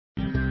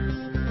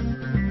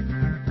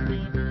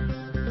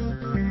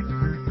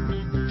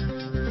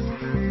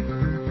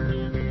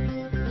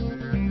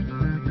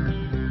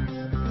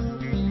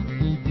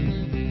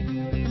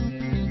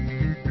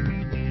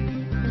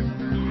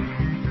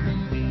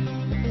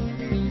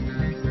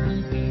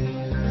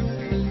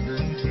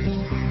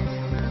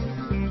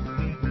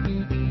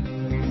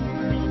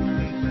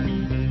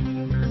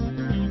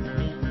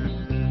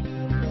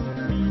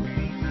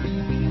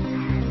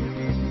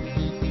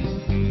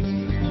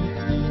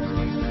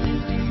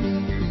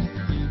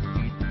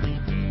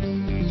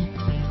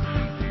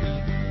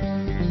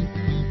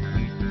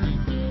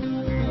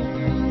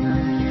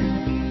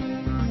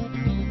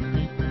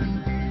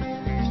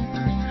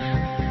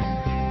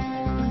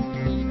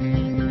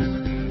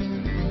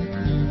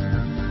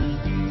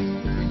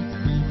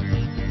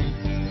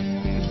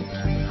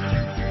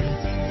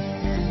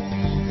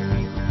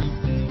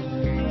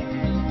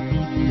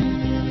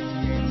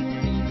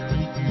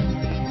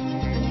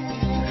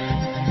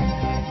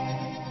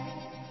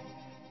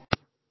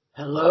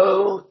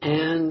Hello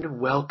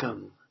and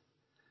welcome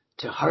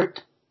to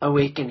Heart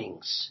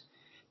Awakenings,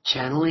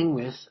 channeling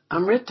with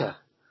Amrita.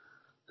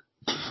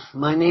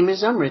 My name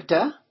is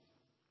Amrita,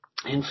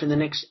 and for the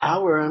next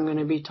hour I'm going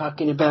to be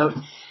talking about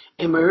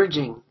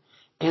emerging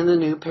and the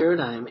new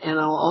paradigm, and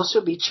I'll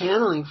also be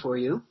channeling for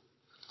you.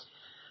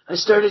 I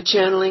started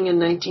channeling in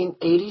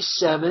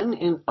 1987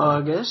 in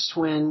August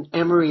when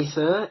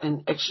Amrita,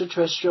 an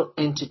extraterrestrial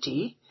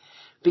entity,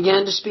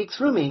 began to speak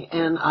through me,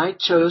 and I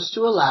chose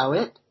to allow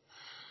it.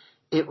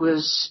 It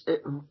was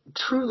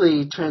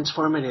truly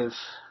transformative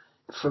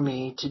for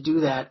me to do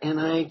that, and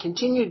I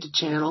continued to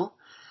channel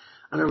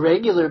on a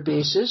regular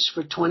basis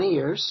for 20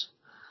 years.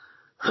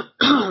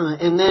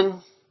 And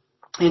then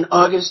in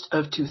August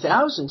of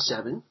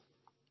 2007,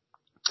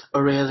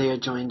 Aurelia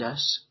joined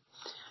us.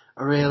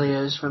 Aurelia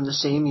is from the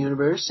same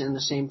universe and the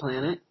same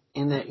planet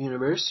in that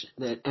universe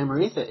that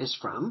Amrita is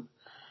from.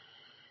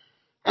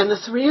 And the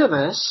three of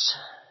us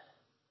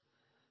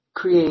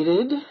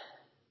created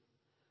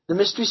the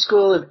Mystery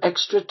School of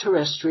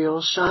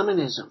Extraterrestrial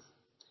Shamanism.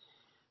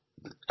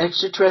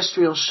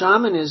 Extraterrestrial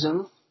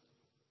shamanism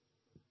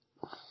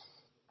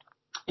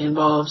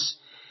involves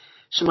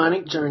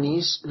shamanic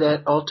journeys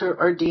that alter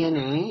our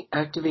DNA,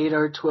 activate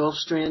our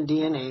 12-strand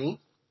DNA,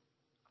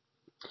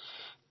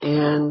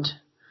 and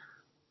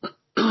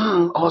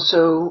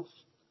also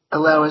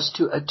allow us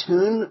to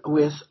attune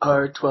with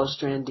our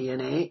 12-strand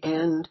DNA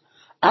and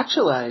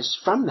actualize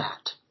from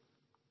that.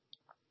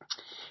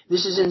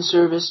 This is in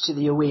service to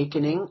the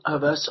awakening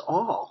of us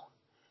all.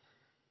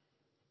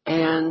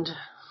 And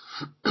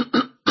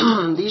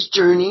these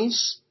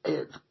journeys,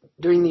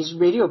 during these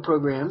radio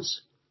programs,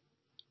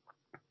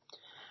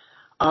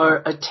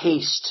 are a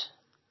taste,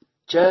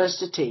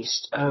 just a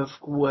taste of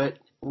what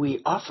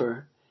we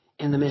offer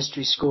in the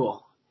Mystery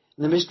School.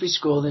 In the Mystery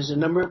School, there's a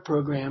number of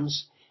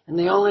programs, and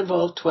they all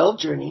involve 12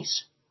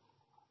 journeys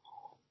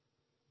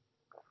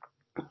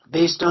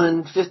based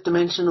on fifth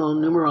dimensional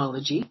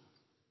numerology,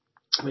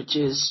 which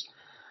is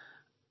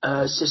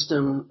a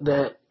system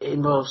that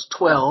involves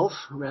 12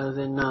 rather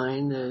than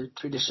 9, the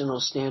traditional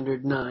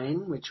standard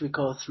 9, which we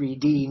call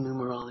 3D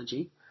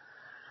numerology.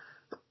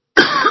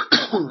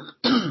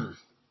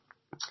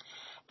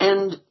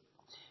 And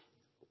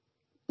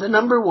the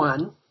number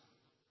 1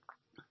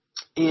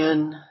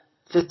 in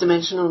fifth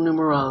dimensional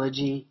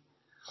numerology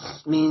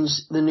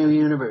means the new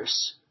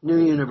universe.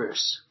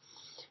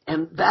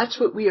 And that's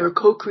what we are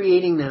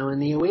co-creating now in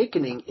the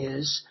awakening,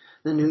 is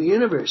the new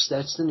universe.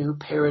 That's the new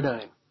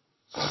paradigm.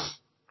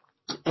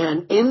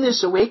 And in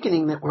this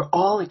awakening that we're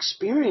all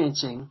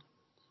experiencing,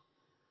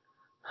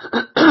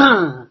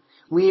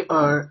 we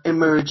are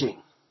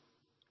emerging.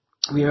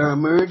 We are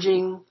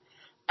emerging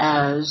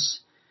as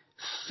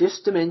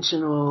fifth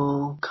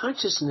dimensional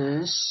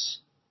consciousness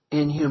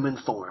in human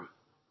form.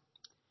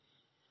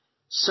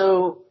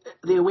 So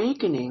the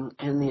awakening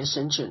and the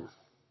ascension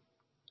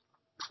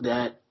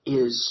that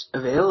is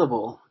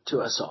available to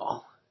us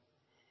all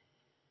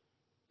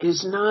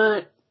is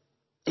not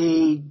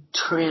a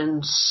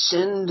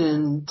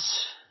transcendent,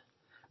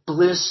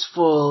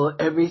 blissful,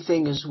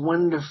 everything is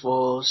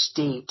wonderful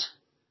state.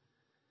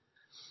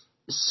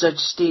 Such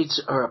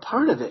states are a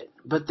part of it,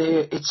 but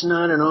it's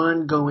not an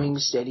ongoing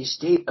steady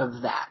state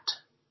of that.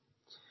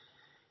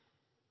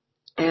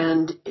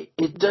 And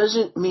it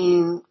doesn't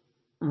mean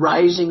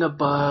rising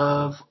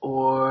above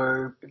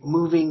or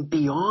moving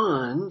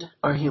beyond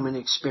our human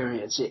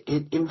experience.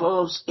 It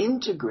involves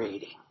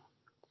integrating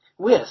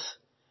with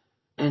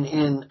and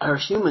in our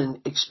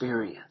human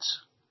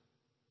experience.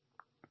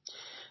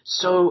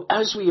 So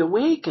as we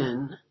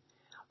awaken,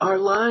 our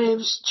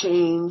lives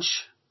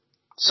change,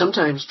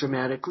 sometimes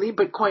dramatically,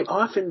 but quite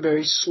often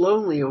very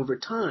slowly over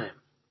time.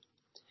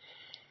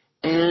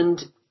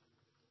 And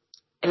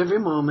every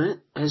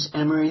moment, as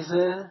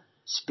Amrita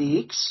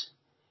speaks,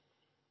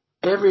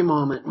 every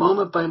moment,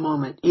 moment by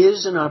moment,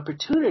 is an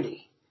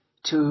opportunity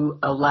to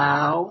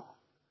allow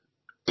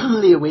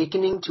the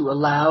awakening, to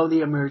allow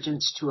the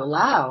emergence, to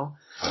allow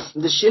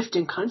the shift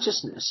in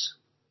consciousness,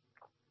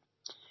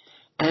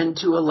 and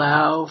to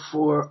allow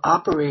for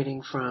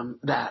operating from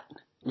that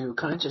new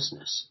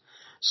consciousness.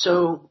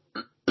 So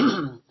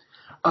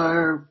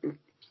our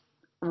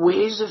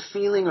ways of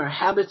feeling, our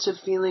habits of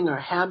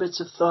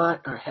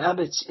thought, our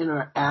habits in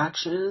our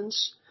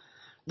actions,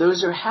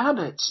 those are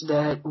habits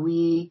that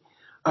we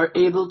are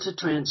able to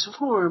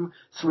transform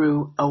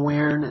through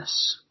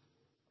awareness.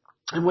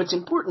 And what's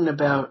important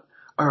about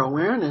our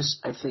awareness,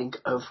 I think,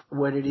 of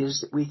what it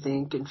is that we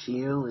think and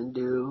feel and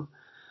do,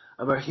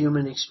 of our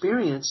human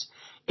experience,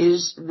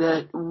 is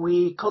that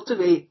we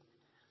cultivate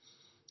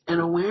an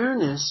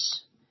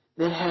awareness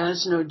that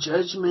has no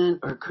judgment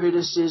or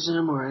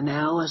criticism or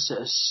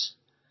analysis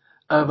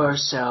of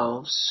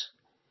ourselves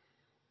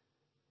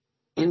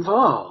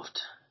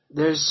involved.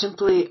 There's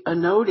simply a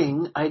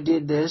noting, I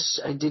did this,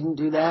 I didn't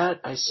do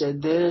that, I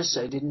said this,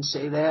 I didn't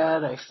say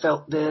that, I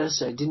felt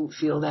this, I didn't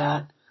feel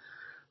that,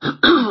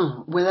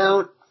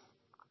 without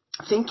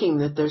thinking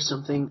that there's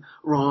something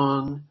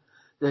wrong,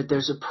 that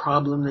there's a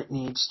problem that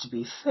needs to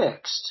be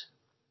fixed.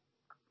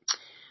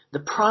 The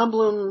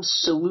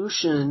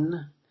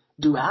problem-solution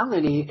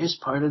duality is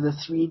part of the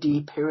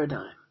 3D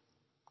paradigm.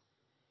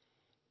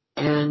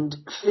 And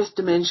fifth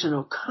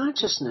dimensional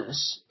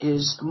consciousness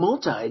is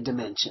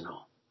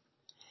multidimensional.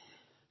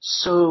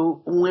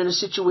 So when a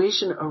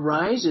situation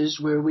arises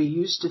where we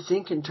used to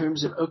think in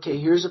terms of, okay,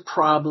 here's a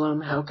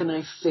problem, how can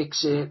I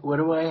fix it? What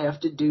do I have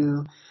to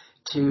do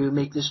to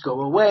make this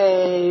go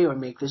away or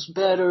make this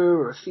better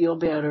or feel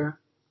better?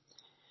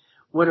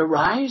 What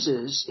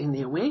arises in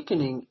the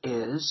awakening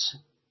is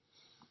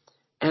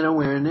an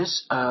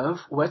awareness of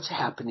what's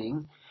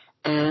happening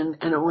and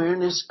an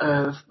awareness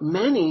of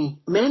many,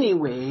 many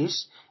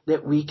ways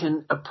that we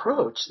can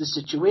approach the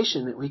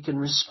situation, that we can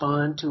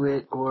respond to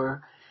it,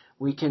 or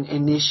we can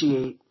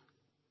initiate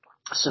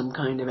some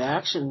kind of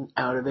action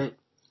out of it.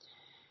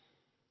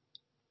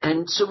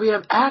 And so we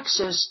have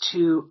access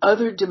to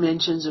other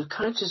dimensions of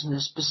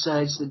consciousness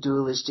besides the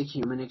dualistic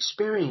human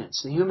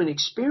experience. The human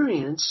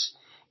experience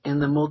in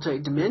the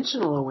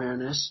multidimensional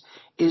awareness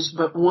is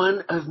but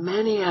one of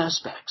many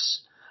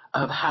aspects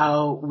of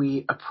how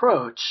we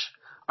approach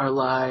our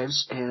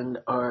lives and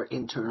our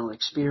internal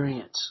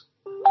experience.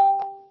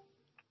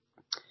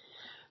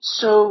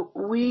 So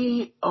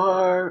we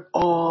are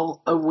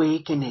all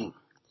awakening,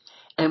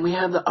 and we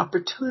have the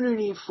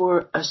opportunity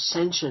for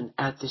ascension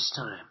at this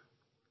time.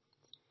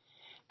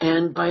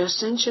 And by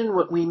ascension,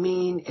 what we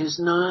mean is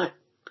not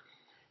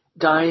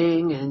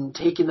dying and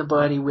taking the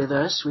body with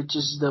us, which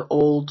is the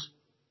old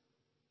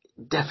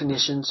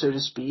definition, so to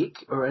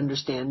speak, or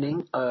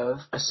understanding of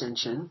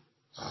ascension,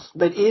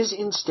 but is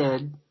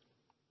instead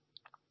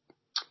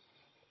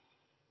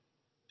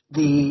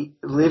the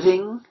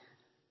living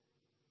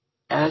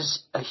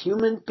as a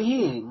human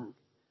being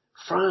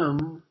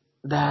from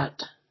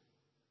that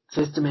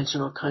fifth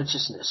dimensional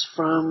consciousness,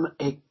 from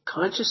a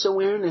conscious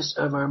awareness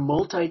of our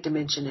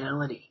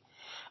multidimensionality.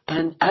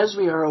 And as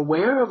we are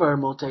aware of our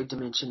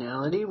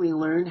multidimensionality, we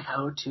learn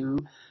how to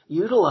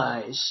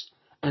utilize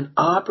and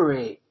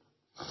operate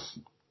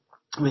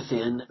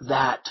within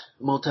that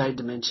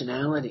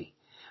multidimensionality.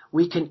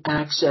 We can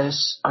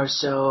access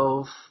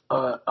ourselves,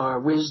 our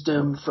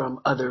wisdom from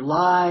other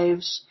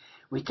lives.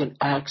 We can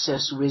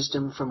access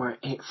wisdom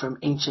from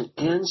ancient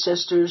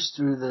ancestors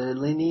through the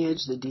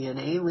lineage, the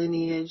DNA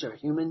lineage, our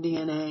human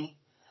DNA.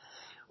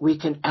 We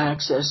can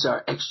access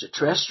our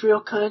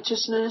extraterrestrial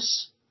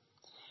consciousness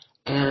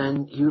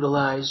and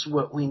utilize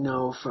what we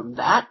know from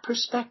that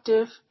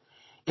perspective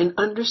in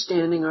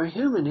understanding our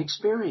human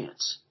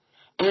experience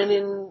and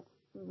in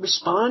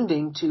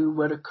responding to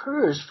what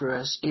occurs for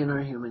us in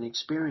our human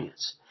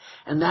experience.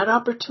 And that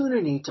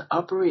opportunity to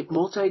operate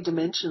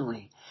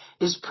multidimensionally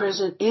is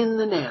present in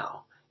the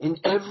now, in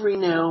every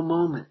now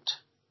moment.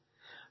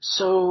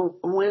 So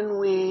when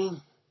we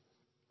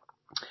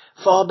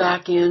fall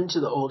back into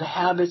the old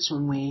habits,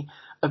 when we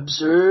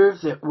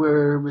observe that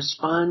we're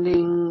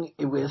responding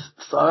with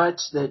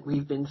thoughts that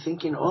we've been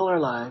thinking all our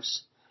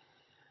lives,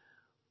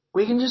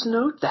 we can just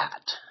note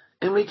that.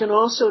 And we can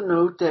also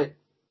note that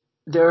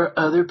there are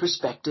other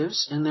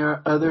perspectives and there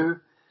are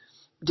other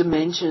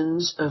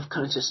dimensions of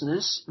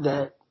consciousness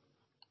that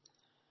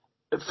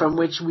from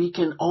which we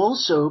can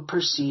also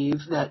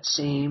perceive that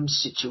same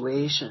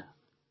situation.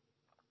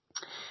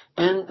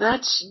 And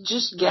that's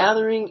just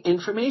gathering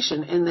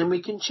information, and then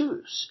we can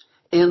choose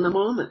in the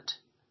moment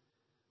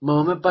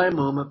by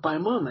moment by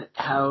moment,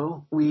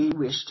 how we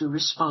wish to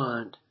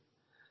respond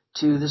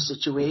to the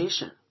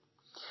situation.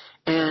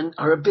 And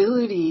our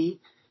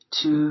ability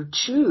to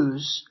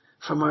choose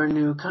from our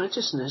new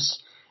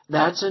consciousness,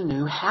 that's a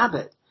new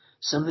habit,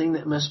 something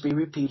that must be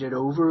repeated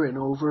over and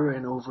over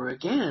and over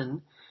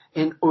again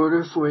in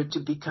order for it to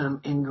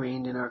become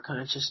ingrained in our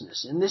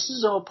consciousness. And this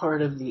is all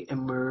part of the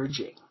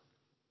emerging.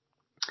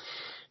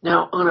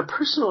 Now, on a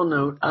personal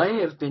note,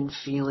 I have been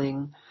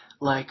feeling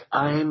like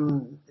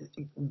I'm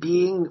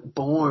being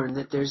born,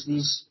 that there's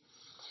these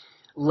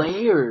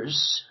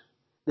layers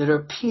that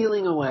are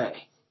peeling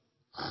away.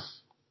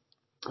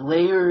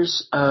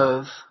 Layers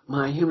of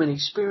my human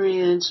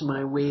experience,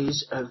 my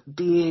ways of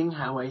being,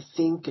 how I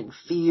think and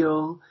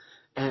feel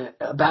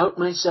about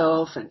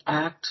myself and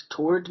act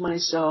toward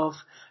myself,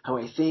 how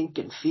I think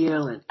and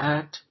feel and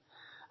act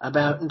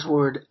about and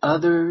toward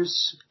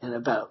others and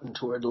about and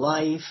toward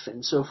life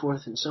and so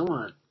forth and so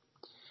on.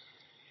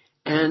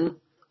 And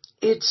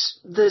it's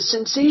the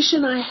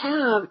sensation I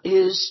have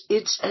is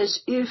it's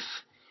as if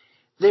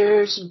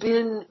there's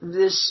been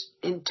this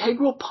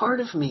integral part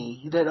of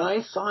me that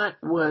I thought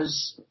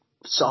was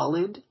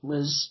solid,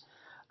 was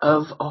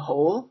of a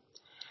whole,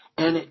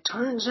 and it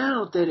turns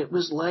out that it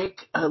was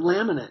like a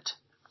laminate,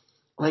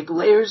 like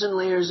layers and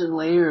layers and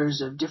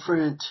layers of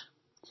different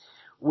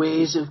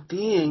ways of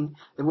being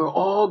that were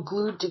all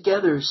glued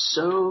together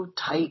so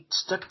tight,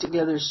 stuck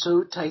together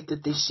so tight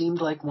that they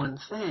seemed like one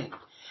thing.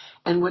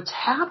 And what's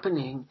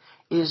happening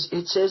is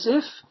it's as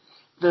if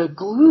the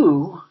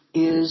glue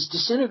is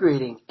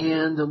disintegrating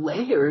and the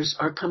layers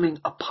are coming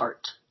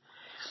apart.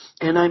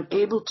 And I'm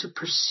able to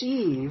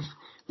perceive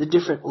the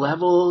different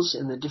levels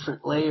and the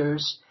different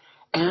layers.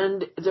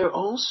 And they're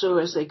also,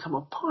 as they come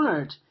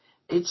apart,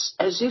 it's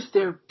as if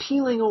they're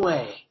peeling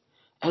away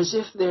as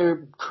if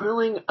they're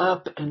curling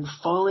up and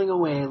falling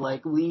away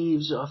like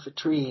leaves off a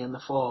tree in the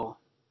fall.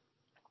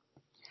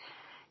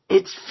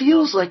 It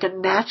feels like a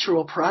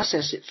natural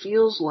process. It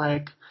feels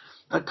like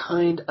a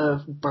kind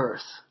of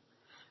birth,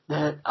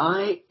 that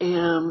I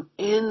am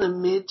in the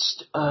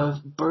midst of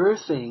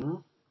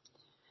birthing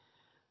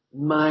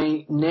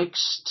my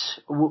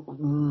next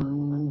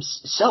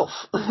self,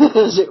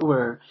 as it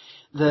were.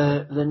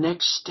 The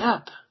next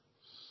step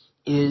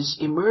is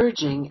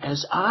emerging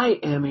as I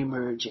am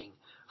emerging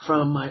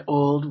from my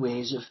old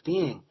ways of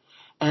being.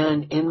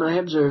 And in my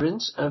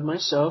observance of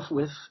myself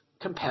with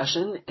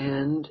compassion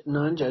and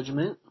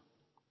non-judgment,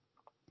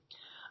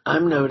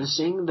 I'm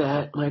noticing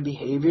that my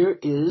behavior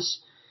is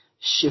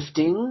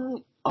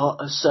shifting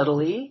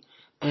subtly,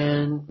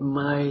 and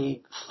my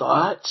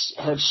thoughts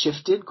have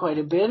shifted quite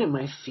a bit, and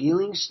my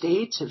feeling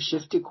states have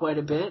shifted quite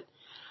a bit.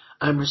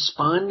 I'm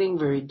responding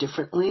very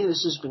differently.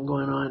 This has been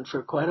going on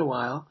for quite a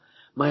while.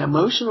 My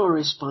emotional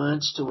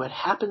response to what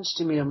happens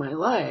to me in my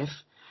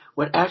life,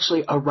 what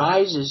actually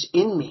arises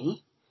in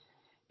me,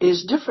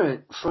 is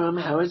different from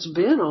how it's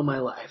been all my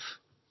life.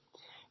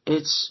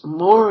 It's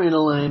more in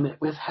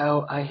alignment with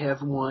how I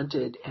have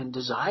wanted and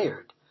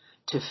desired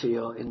to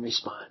feel in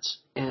response,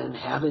 and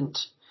haven't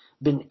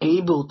been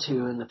able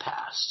to in the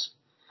past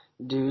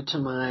due to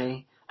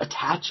my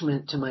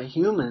attachment to my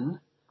human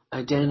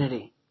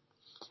identity.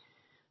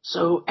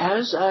 So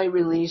as I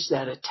release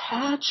that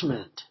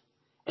attachment,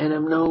 and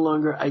I'm no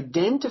longer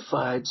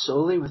identified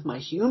solely with my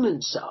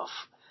human self,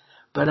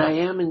 but I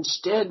am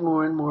instead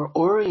more and more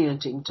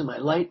orienting to my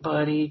light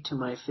body, to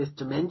my fifth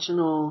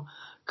dimensional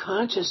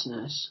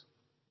consciousness,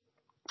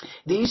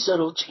 these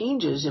subtle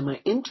changes in my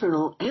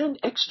internal and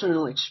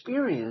external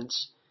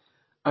experience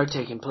are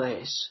taking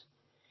place.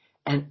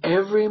 And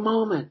every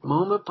moment,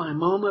 moment by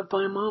moment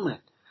by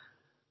moment,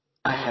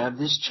 I have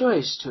this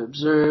choice to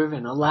observe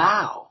and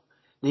allow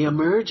the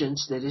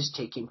emergence that is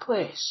taking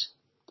place.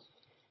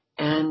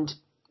 And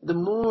the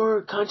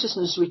more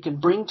consciousness we can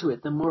bring to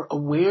it, the more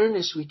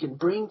awareness we can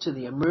bring to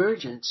the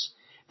emergence,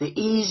 the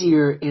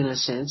easier, in a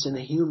sense, in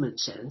the human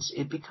sense,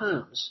 it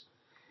becomes.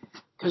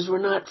 Because we're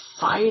not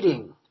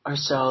fighting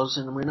ourselves,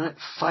 and we're not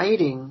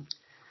fighting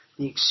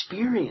the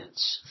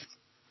experience.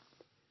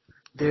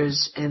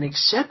 There's an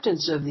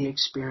acceptance of the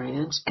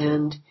experience,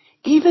 and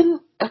even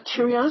a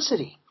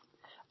curiosity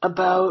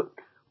about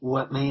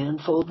what may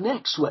unfold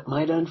next, what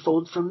might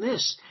unfold from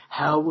this,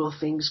 how will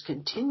things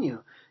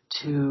continue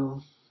to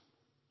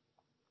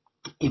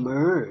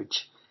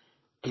emerge,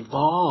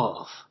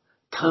 evolve,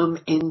 come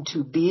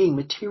into being,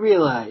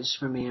 materialize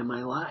for me in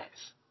my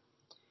life.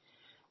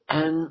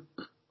 And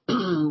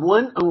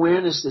one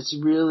awareness that's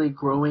really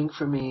growing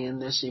for me in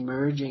this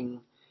emerging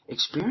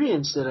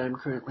experience that I'm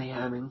currently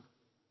having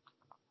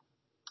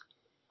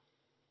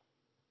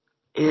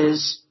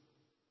is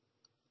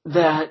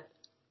that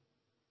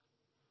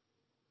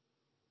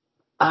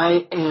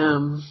I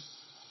am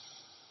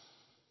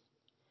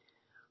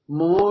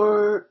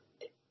more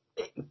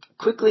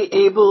quickly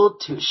able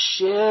to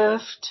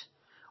shift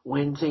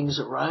when things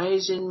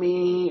arise in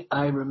me.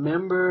 I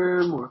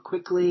remember more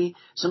quickly,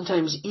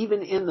 sometimes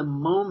even in the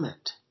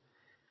moment,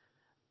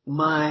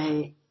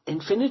 my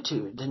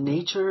infinitude. The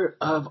nature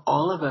of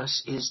all of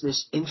us is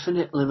this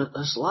infinite,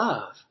 limitless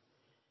love.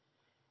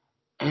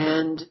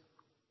 And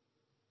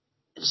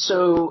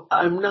so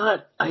I'm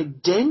not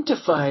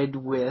identified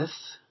with,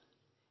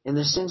 in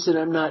the sense that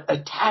I'm not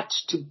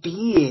attached to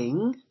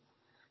being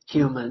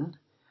human,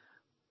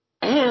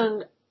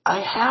 and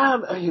I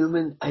have a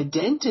human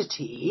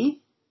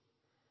identity.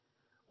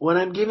 What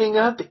I'm giving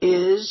up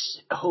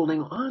is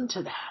holding on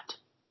to that.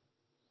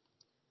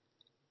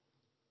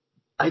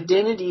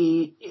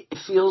 Identity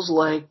feels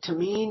like, to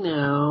me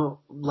now,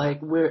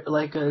 like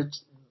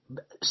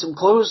some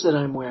clothes that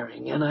I'm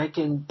wearing, and I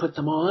can put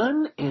them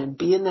on and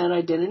be in that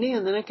identity,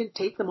 and then I can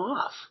take them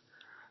off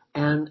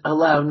and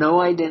allow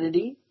no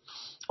identity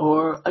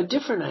or a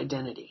different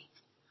identity.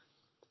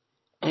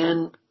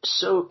 And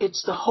so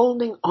it's the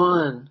holding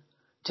on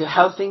to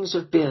how things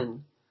have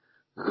been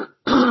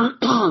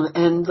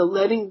and the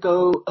letting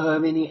go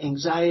of any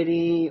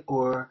anxiety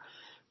or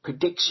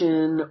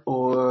prediction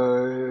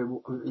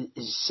or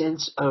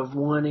sense of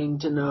wanting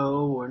to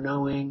know or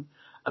knowing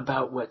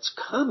about what's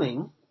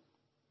coming,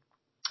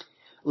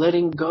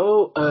 letting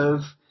go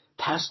of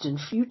past and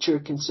future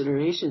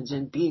considerations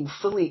and being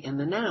fully in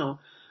the now.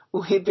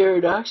 We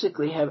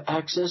paradoxically have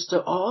access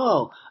to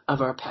all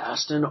of our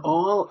past and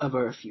all of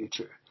our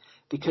future,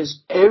 because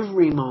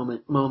every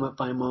moment, moment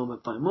by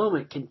moment by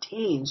moment,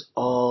 contains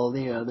all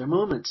the other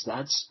moments.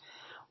 That's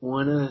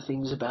one of the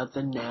things about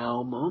the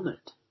now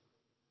moment.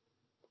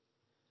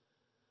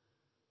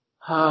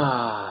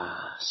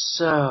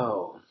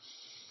 So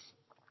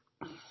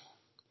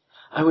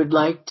I would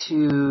like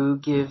to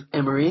give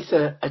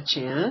Amrita a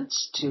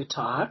chance to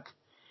talk.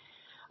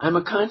 I'm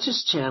a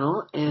conscious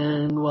channel,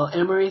 and while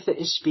Amrita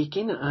is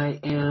speaking, I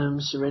am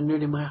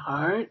surrendered in my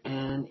heart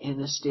and in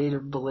a state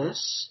of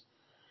bliss,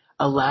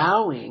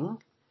 allowing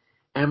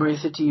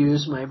Amrita to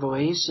use my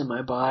voice and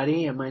my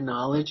body and my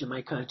knowledge and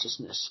my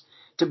consciousness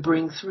to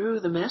bring through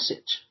the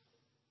message.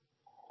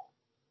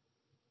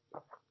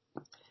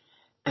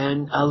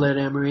 And I'll let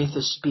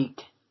Amrita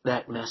speak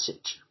that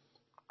message.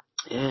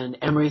 And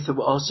Amrita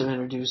will also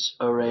introduce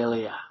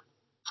Aurelia.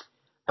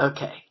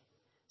 Okay,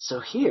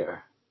 so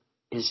here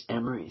is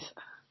Amrita.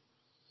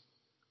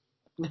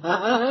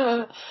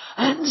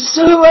 And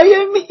so I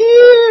am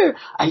here.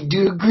 I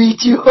do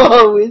greet you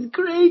all with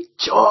great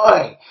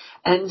joy.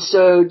 And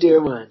so, dear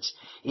ones,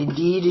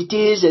 indeed it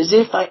is as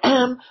if I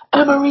am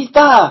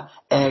Amrita,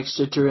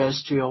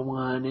 extraterrestrial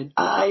one, and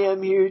I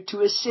am here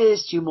to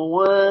assist human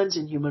ones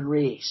and human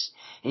race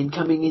in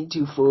coming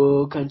into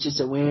full conscious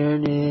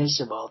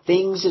awareness of all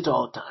things at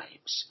all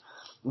times.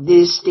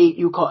 This state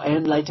you call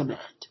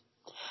enlightenment.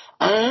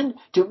 And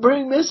to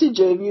bring message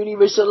of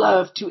universal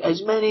love to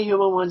as many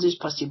human ones as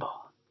possible.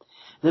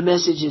 The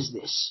message is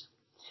this.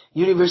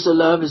 Universal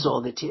love is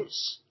all that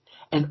is.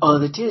 And all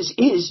that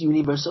is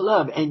universal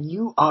love. And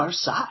you are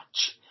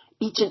such.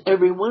 Each and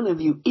every one of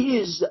you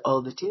is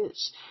all that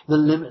is. The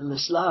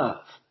limitless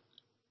love.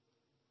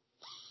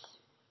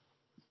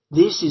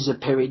 This is a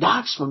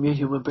paradox from your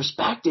human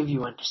perspective,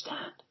 you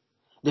understand.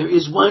 There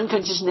is one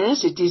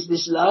consciousness, it is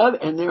this love,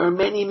 and there are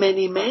many,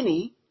 many,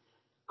 many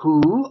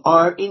who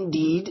are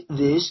indeed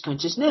this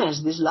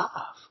consciousness, this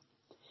love.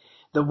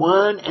 The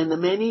one and the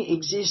many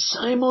exist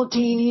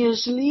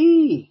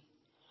simultaneously.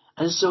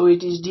 And so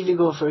it is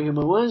difficult for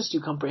human ones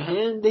to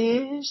comprehend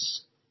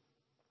this.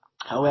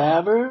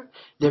 However,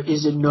 there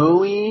is a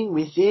knowing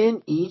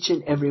within each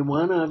and every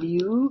one of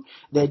you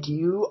that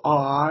you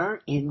are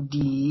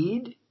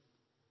indeed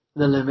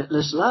the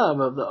limitless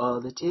love of the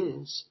all that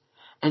is.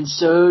 And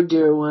so,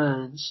 dear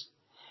ones,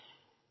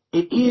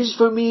 it is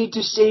for me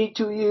to say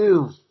to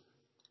you,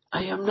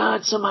 I am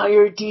not some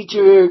higher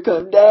teacher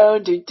come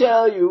down to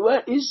tell you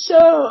what is so.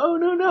 Oh,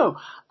 no.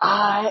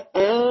 I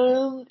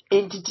am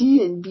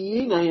entity and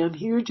being. I am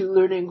here to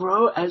learn and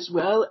grow as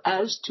well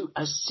as to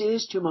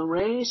assist human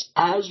race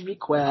as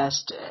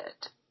requested.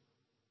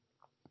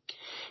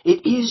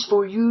 It is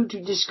for you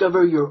to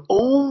discover your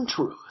own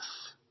truth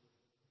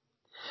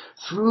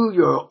through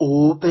your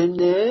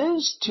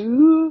openness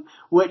to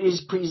what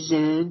is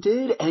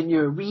presented and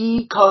your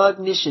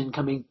recognition,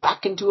 coming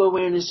back into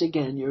awareness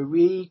again, your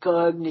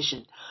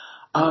recognition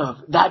of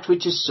that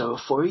which is so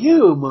for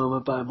you,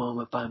 moment by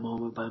moment by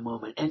moment by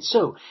moment. And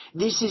so,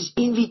 this is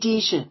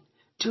invitation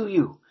to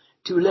you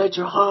to let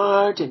your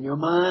heart and your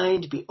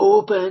mind be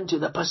open to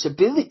the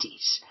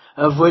possibilities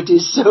of what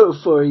is so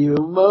for you,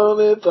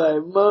 moment by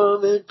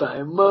moment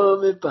by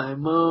moment by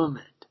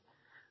moment.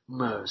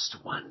 Most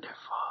wonderful.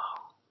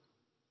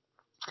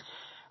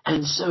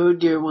 And so,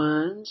 dear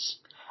ones,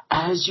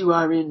 as you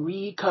are in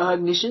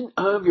recognition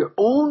of your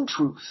own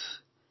truth,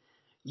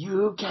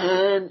 you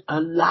can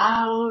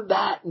allow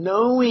that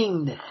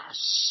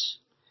knowingness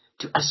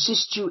to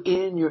assist you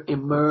in your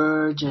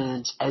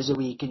emergence as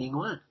awakening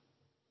one.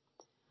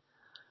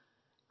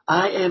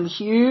 I am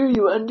here,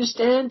 you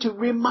understand, to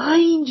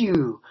remind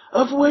you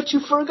of what you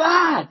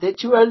forgot,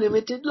 that you are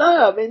limited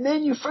love, and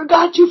then you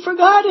forgot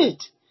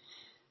it.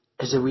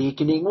 As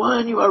awakening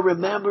one, you are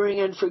remembering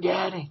and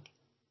forgetting.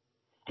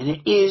 And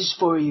it is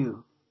for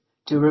you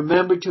to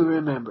remember,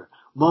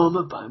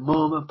 moment by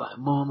moment by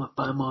moment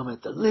by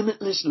moment, the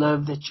limitless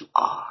love that you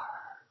are.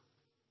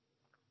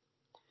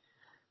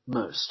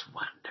 Most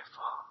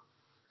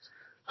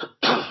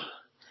wonderful.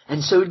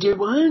 And so, dear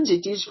ones,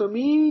 it is for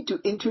me to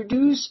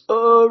introduce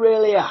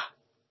Aurelia.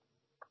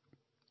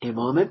 A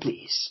moment,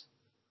 please.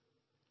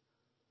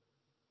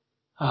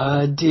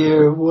 Ah,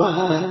 dear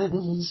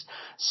ones,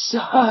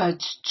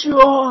 such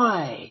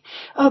joy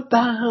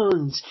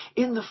abounds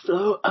in the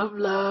flow of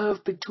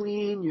love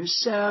between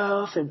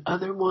yourself and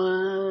other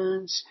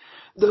ones,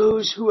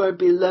 those who are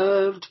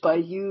beloved by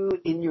you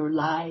in your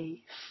life.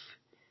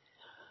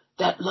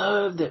 That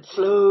love that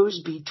flows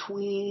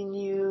between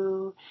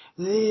you,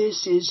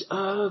 this is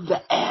of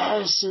the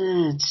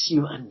essence,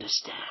 you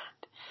understand.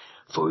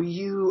 For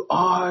you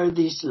are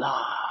this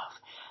love.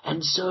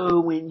 And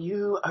so when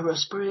you are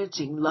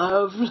experiencing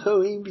love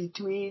flowing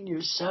between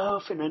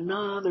yourself and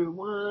another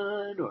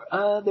one or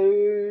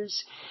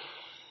others,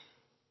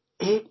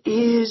 it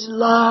is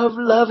love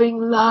loving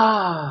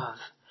love.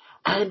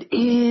 And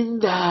in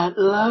that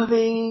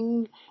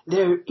loving,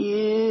 there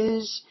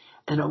is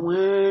an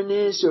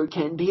awareness, or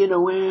can be an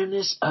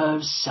awareness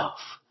of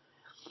self.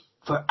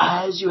 For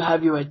as you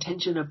have your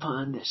attention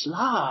upon this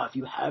love,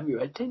 you have your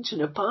attention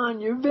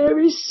upon your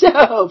very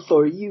self,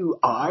 for you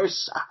are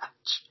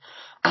such.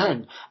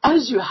 And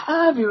as you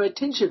have your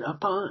attention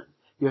upon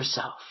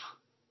yourself,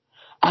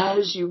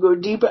 as you go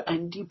deeper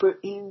and deeper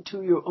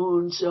into your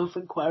own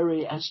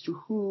self-inquiry as to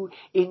who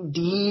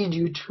indeed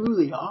you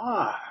truly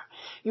are,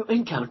 you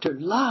encounter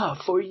love,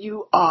 for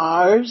you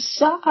are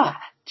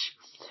such.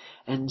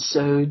 And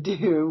so,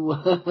 dear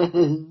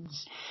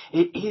ones,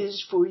 it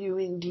is for you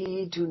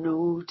indeed to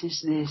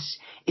notice this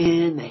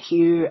in the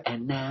here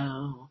and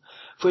now.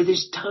 For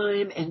this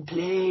time and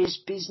place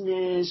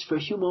business for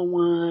human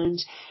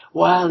ones,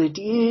 while it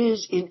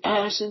is in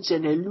essence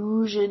an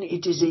illusion,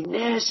 it is a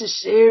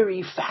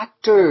necessary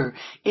factor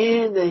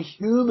in the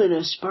human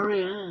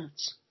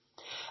experience.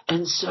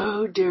 And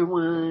so, dear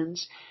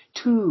ones,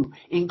 2,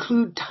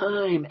 include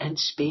time and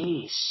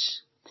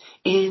space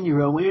in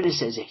your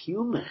awareness as a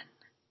human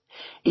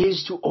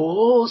is to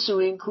also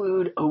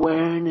include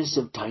awareness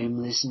of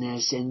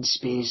timelessness and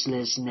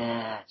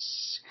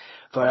spacelessness.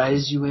 For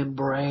as you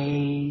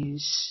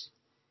embrace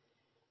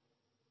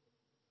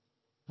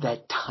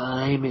that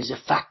time is a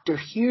factor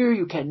here,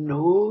 you can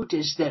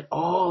notice that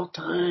all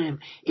time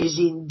is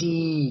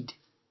indeed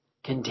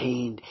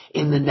contained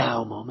in the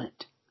now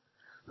moment.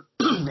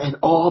 And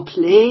all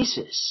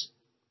places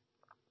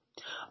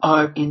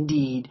are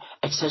indeed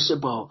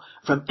accessible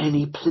from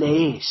any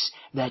place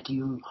that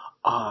you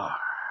are.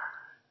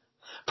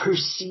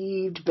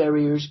 Perceived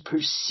barriers,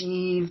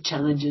 perceived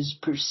challenges,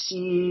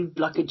 perceived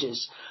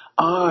blockages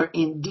are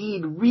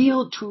indeed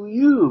real to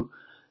you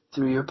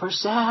through your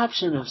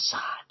perception of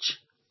such.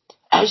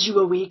 As you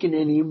awaken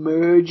and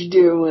emerge,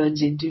 dear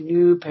ones, into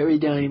new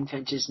paradigm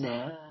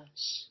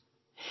consciousness,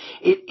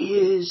 it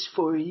is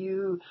for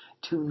you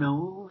to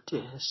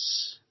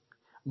notice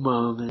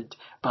moment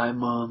by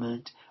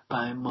moment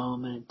by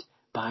moment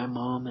by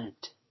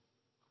moment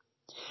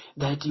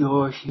that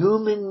your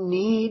human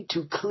need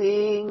to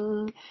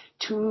cling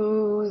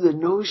to the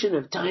notion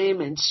of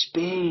time and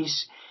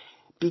space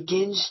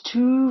begins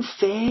to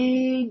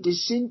fade,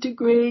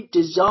 disintegrate,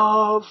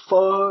 dissolve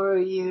for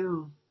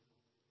you.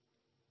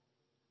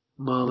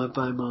 Moment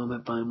by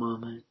moment by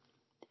moment.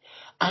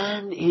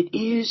 And it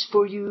is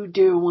for you,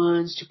 dear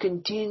ones, to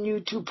continue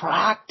to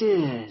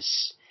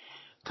practice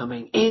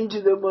coming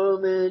into the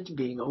moment,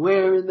 being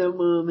aware in the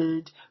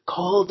moment,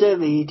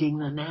 cultivating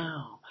the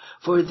now.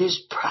 For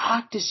this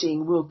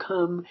practicing will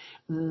come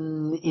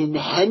in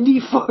handy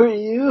for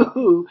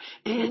you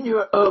in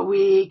your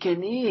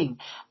awakening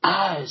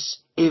as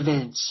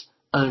events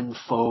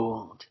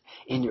unfold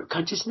in your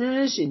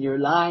consciousness, in your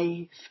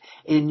life,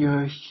 in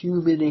your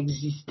human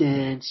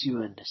existence,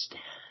 you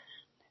understand.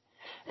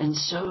 And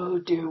so,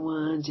 dear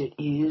ones, it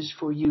is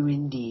for you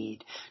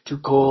indeed to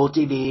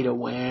cultivate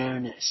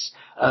awareness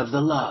of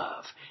the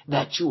love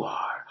that you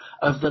are,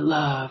 of the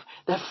love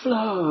that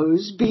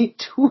flows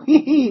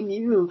between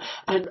you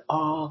and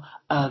all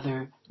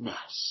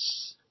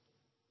otherness.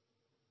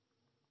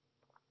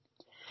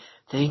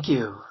 Thank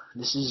you.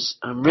 This is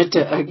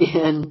Amrita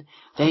again.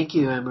 Thank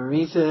you,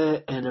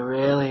 Amrita and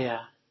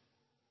Aurelia.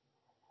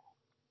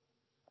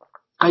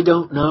 I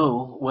don't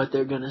know what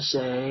they're going to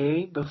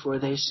say before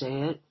they say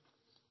it.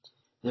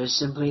 There's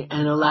simply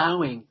an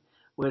allowing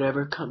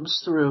whatever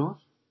comes through,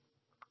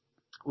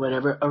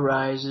 whatever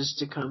arises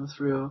to come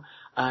through,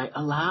 I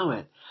allow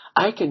it.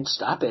 I can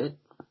stop it.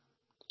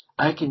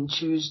 I can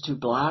choose to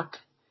block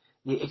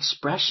the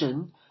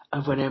expression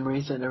of what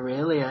Amrita and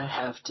Aurelia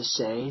have to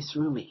say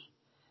through me.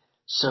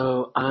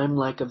 So I'm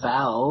like a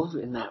valve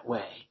in that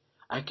way.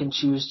 I can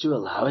choose to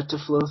allow it to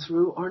flow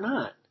through or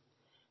not.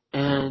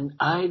 And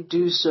I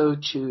do so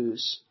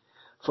choose.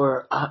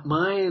 For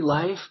my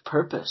life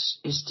purpose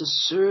is to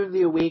serve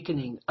the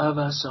awakening of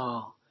us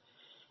all.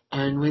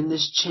 And when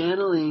this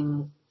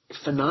channeling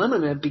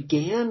phenomena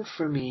began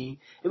for me,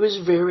 it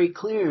was very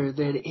clear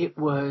that it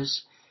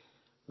was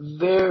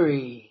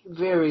very,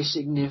 very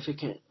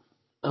significant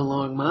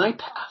along my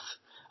path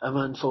of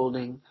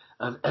unfolding,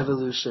 of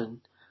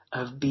evolution,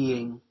 of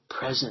being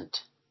present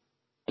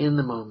in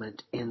the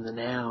moment, in the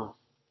now.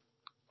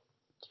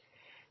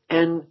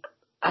 And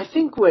I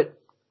think what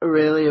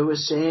Aurelia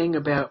was saying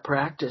about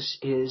practice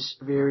is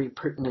very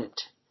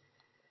pertinent.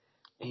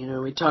 You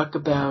know, we talk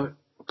about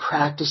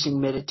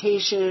practicing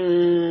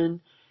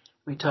meditation,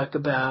 we talk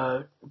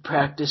about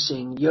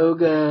practicing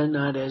yoga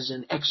not as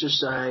an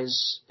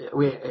exercise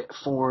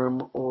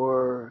form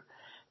or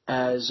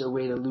as a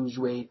way to lose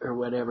weight or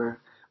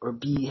whatever, or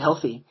be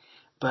healthy,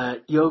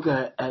 but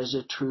yoga as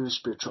a true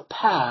spiritual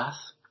path.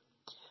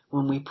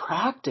 When we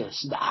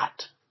practice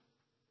that,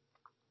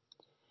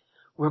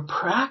 we're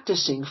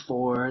practicing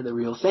for the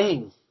real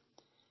thing,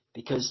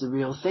 because the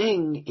real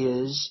thing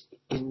is,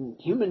 in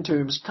human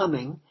terms,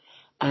 coming,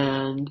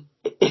 and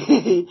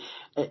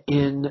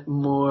in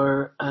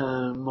more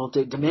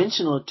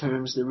multidimensional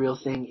terms, the real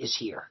thing is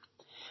here.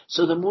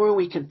 So the more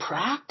we can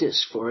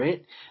practice for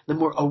it, the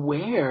more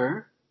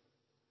aware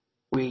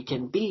we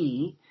can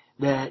be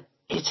that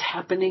it's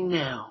happening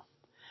now.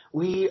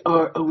 We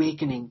are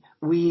awakening.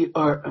 We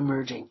are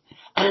emerging.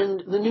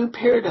 And the new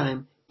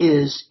paradigm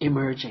is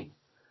emerging.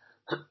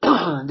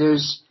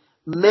 There's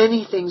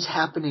many things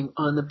happening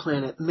on the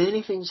planet,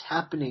 many things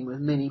happening with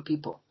many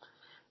people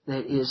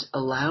that is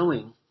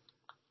allowing,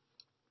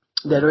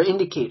 that are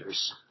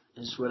indicators,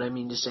 is what I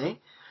mean to say.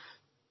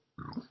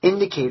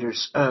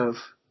 Indicators of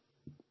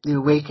the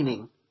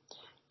awakening,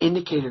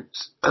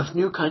 indicators of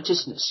new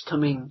consciousness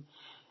coming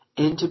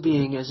into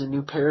being as a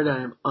new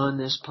paradigm on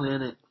this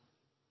planet.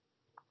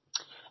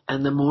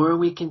 And the more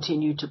we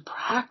continue to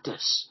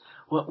practice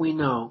what we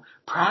know,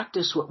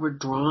 practice what we're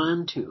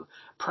drawn to,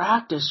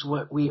 practice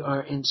what we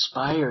are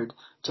inspired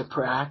to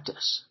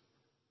practice,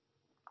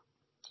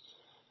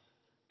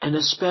 and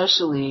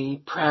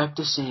especially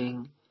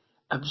practicing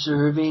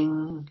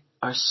observing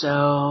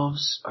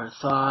ourselves, our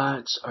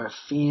thoughts, our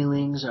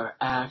feelings, our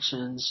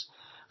actions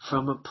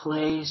from a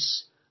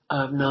place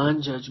of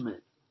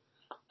non-judgment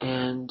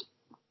and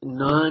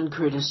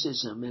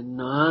non-criticism and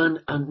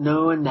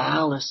no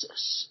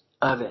analysis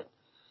of it.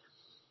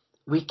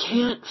 We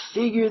can't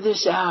figure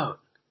this out.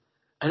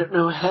 I don't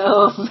know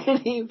how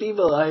many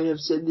people I have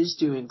said this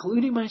to,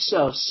 including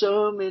myself,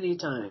 so many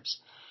times.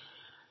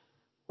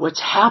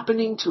 What's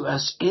happening to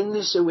us in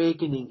this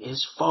awakening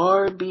is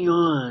far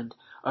beyond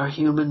our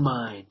human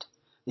mind.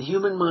 The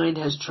human mind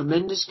has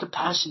tremendous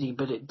capacity,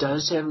 but it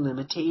does have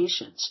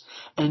limitations.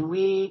 And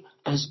we,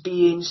 as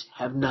beings,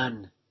 have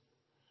none.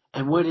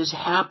 And what is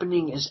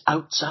happening is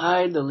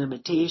outside the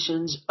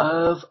limitations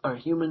of our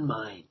human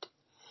mind.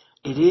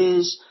 It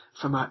is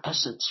from our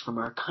essence, from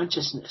our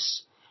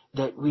consciousness,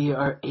 that we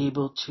are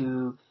able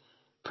to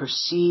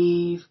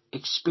perceive,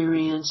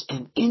 experience,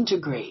 and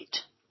integrate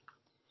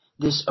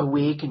this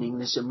awakening,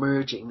 this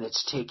emerging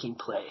that's taking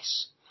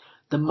place.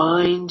 The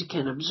mind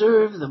can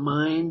observe, the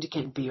mind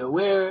can be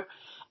aware,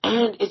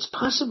 and it's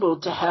possible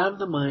to have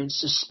the mind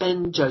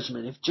suspend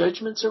judgment. If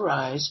judgments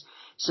arise,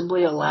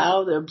 simply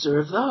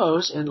observe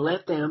those and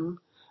let them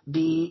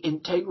be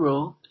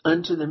integral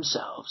unto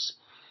themselves.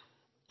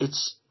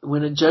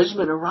 When a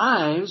judgment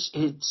arrives,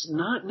 it's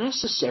not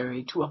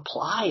necessary to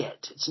apply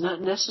it. It's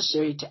not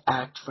necessary to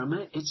act from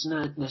it. It's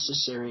not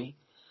necessary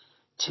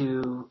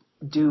to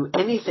do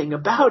anything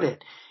about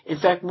it. In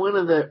fact, one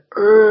of the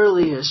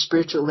earliest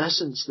spiritual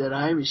lessons that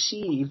I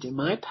received in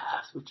my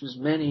path, which was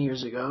many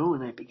years ago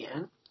when I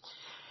began,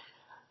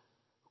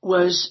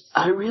 was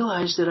I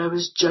realized that I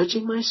was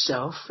judging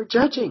myself for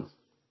judging,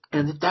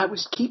 and that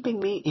was keeping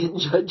me in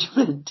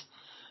judgment.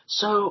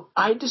 So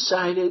I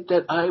decided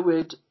that I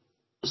would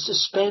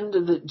suspend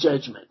the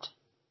judgment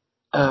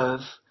of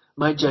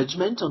my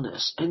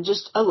judgmentalness and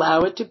just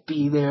allow it to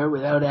be there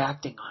without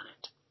acting on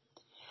it.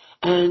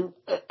 And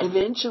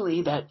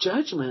eventually that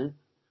judgment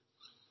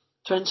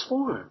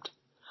transformed.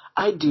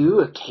 I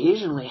do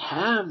occasionally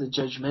have the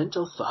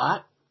judgmental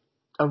thought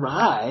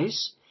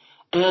arise,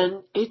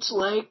 and it's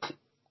like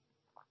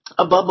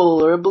a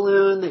bubble or a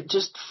balloon that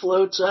just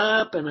floats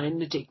up, and I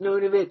need to take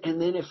note of it,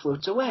 and then it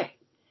floats away.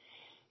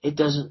 It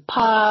doesn't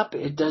pop,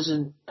 it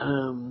doesn't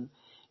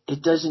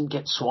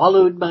get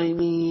swallowed by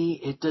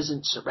me, it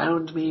doesn't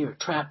surround me or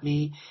trap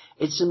me.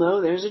 It's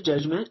there's a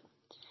judgment,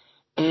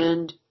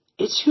 and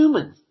it's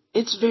human.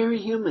 It's very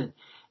human.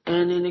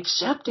 And in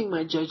accepting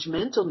my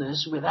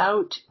judgmentalness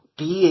without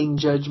being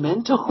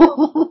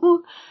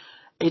judgmental,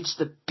 it's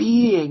the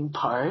being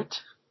part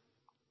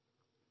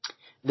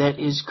that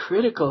is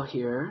critical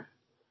here.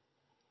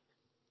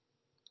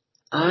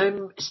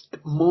 I'm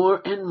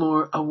more and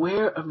more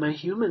aware of my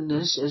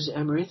humanness, as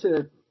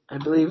Amrita, I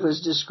believe,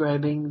 was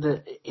describing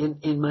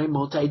in my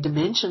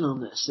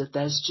multidimensionalness,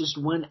 that's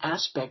just one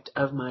aspect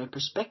of my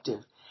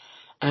perspective.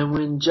 And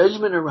when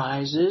judgment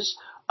arises,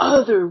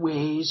 other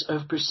ways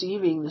of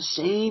perceiving the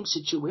same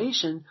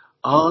situation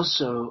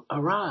also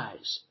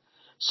arise.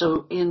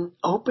 So in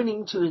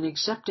opening to and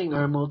accepting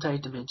our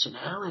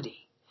multidimensionality,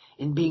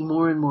 in being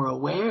more and more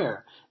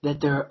aware that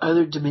there are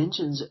other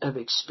dimensions of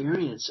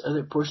experience,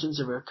 other portions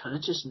of our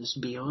consciousness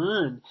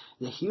beyond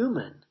the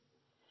human,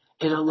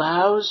 it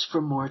allows for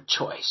more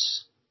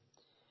choice.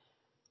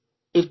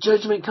 If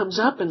judgment comes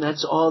up and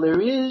that's all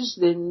there is,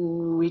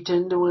 then we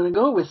tend to want to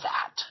go with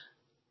that.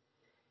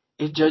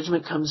 If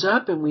judgment comes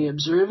up and we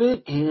observe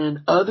it,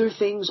 and other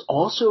things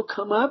also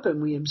come up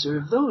and we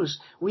observe those,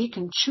 we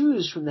can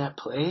choose from that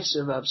place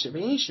of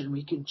observation.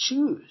 We can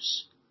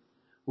choose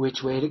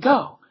which way to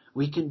go.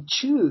 We can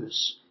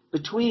choose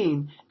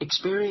between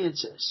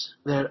experiences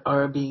that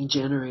are being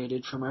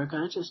generated from our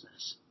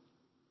consciousness.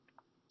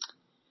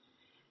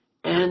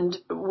 And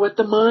what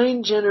the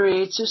mind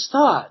generates is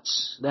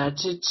thoughts.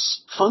 That's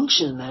its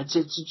function. That's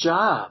its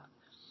job.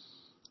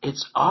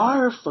 It's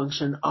our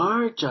function,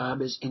 our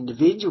job as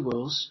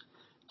individuals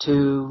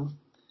to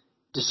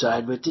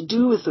decide what to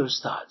do with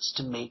those thoughts,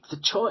 to make the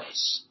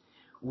choice.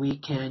 We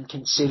can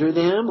consider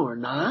them or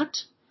not.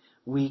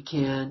 We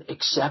can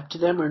accept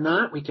them or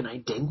not. We can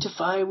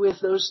identify with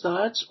those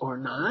thoughts or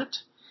not.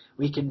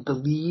 We can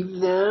believe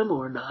them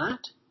or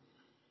not.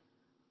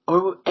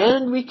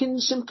 And we can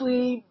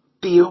simply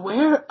be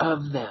aware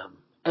of them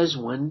as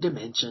one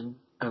dimension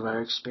of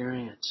our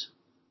experience.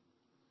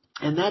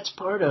 And that's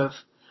part of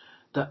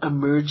the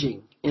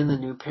emerging in the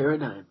new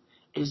paradigm,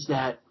 is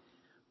that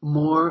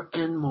more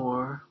and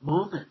more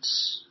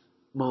moments,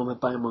 moment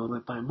by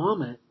moment by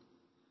moment,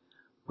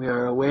 we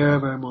are aware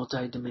of our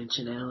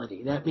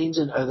multidimensionality. That means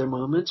in other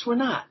moments we're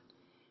not.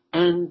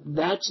 And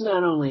that's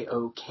not only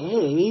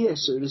okay,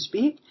 so to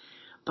speak,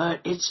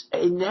 but it's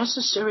a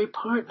necessary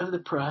part of the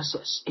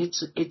process.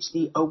 It's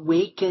the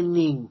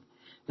awakening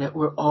that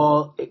we're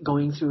all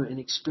going through and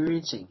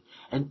experiencing.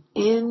 And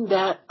in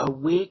that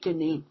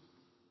awakening,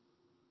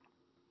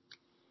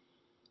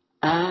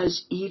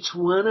 as each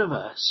one of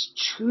us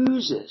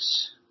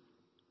chooses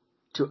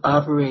to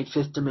operate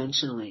fifth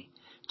dimensionally,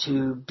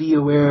 to be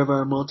aware of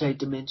our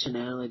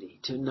multidimensionality,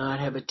 to not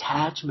have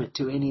attachment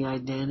to any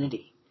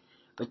identity,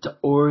 but to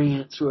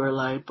orient through our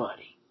light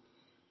body.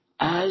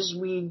 as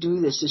we do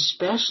this,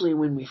 especially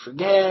when we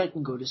forget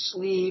and go to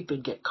sleep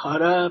and get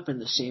caught up in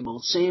the same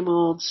old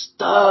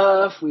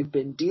stuff we've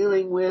been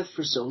dealing with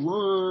for so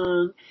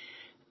long.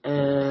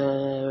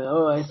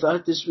 I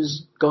thought this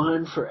was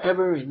gone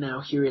forever, and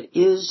now here it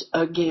is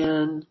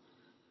again.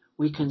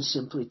 We can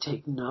simply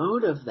take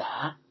note of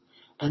that.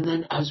 And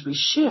then as we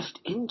shift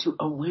into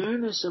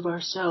awareness of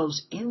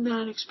ourselves in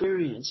that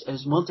experience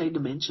as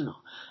multidimensional,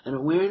 and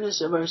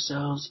awareness of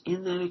ourselves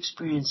in that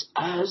experience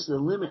as the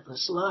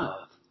limitless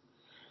love,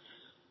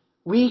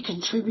 we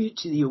contribute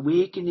to the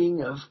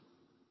awakening of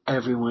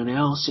everyone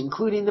else,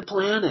 including the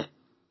planet.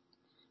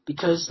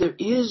 Because there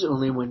is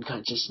only one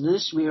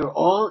consciousness, we are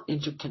all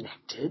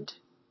interconnected.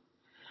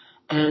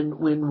 And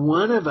when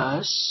one of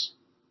us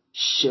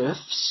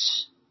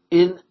shifts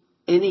in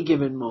any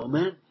given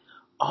moment,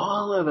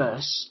 all of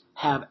us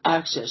have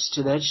access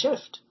to that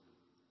shift.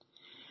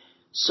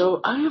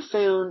 So I have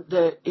found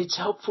that it's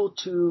helpful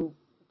to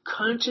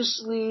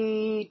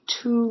consciously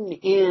tune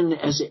in,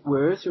 as it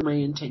were, through my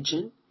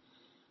intention,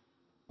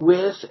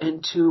 with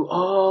and to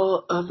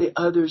all of the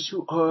others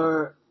who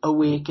are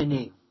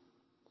awakening,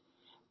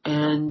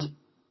 and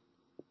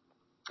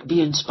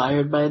be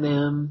inspired by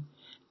them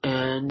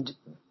and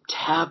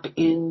tap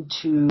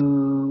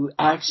into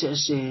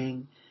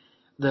accessing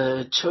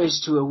the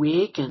choice to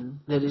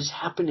awaken that is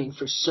happening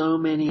for so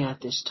many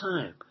at this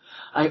time.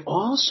 I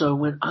also,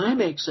 when I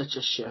make such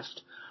a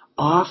shift,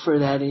 offer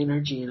that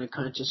energy in a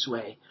conscious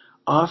way.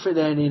 Offer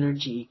that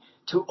energy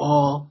to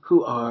all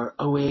who are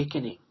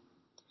awakening.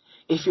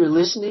 If you're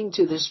listening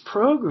to this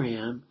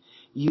program,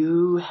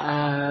 you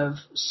have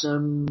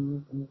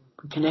some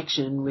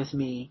connection with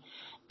me,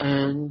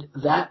 and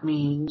that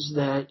means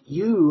that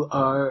you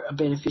are a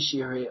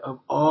beneficiary of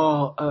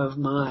all of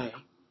my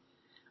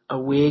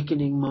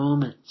awakening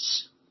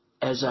moments,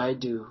 as I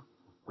do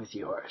with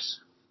yours.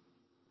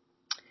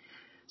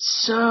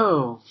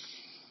 So,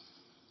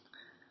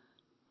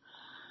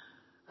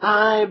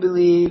 I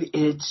believe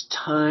it's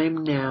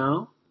time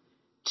now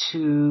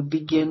to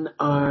begin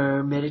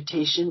our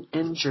meditation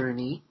and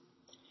journey.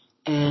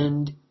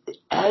 And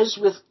as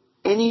with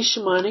any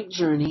shamanic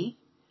journey,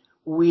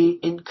 we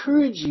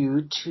encourage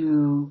you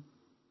to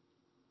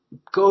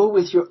go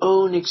with your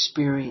own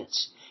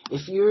experience.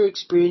 If you're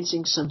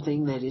experiencing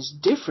something that is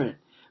different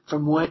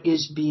from what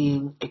is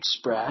being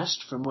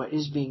expressed, from what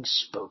is being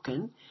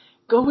spoken,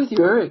 go with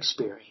your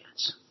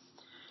experience.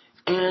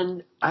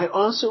 And I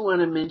also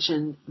want to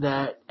mention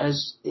that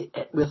as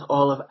with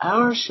all of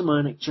our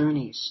shamanic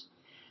journeys,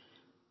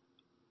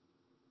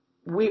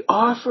 we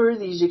offer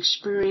these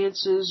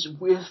experiences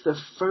with the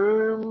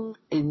firm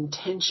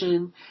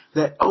intention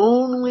that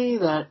only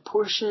that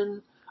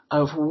portion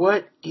of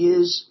what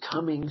is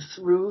coming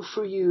through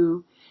for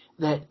you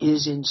that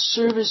is in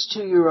service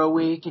to your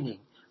awakening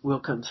will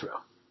come through.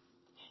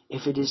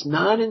 If it is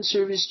not in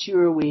service to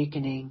your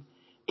awakening,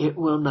 it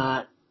will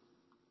not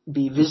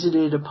be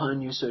visited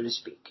upon you, so to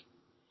speak.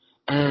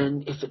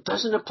 And if it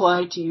doesn't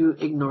apply to you,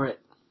 ignore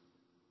it.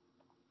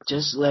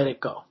 Just let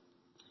it go.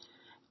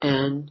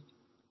 And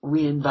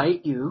we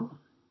invite you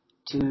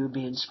to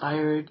be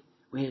inspired.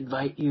 We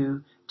invite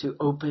you to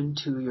open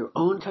to your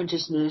own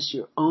consciousness,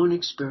 your own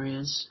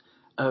experience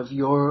of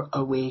your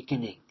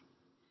awakening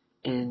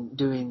in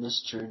doing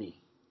this journey.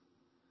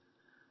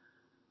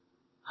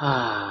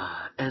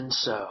 And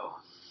so,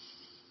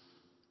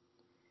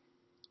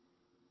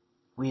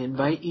 we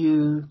invite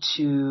you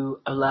to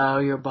allow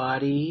your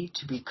body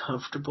to be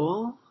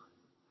comfortable,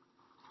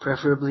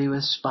 preferably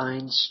with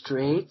spine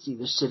straight,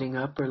 either sitting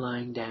up or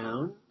lying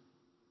down.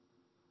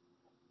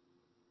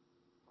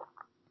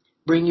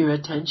 Bring your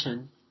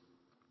attention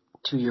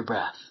to your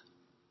breath.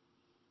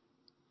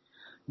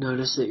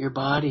 Notice that your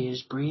body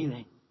is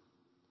breathing.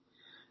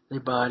 The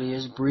body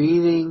is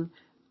breathing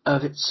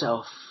of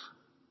itself.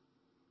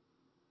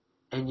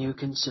 And you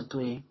can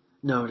simply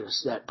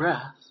notice that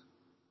breath.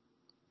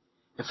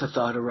 If a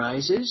thought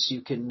arises,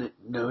 you can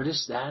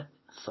notice that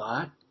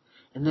thought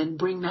and then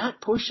bring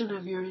that portion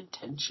of your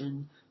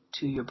intention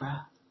to your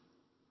breath.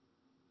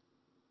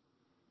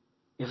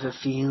 If a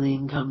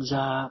feeling comes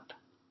up,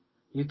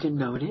 you can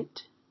note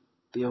it,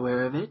 be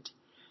aware of it,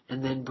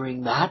 and then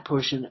bring that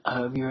portion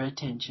of your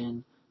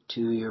attention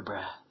to your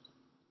breath.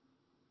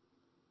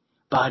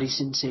 Body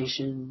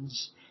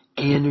sensations,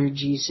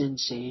 energy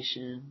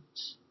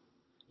sensations,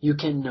 you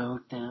can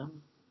note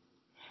them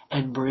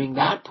and bring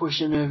that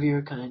portion of your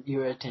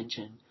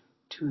attention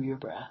to your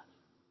breath.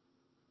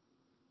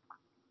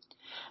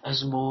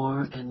 As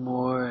more and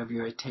more of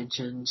your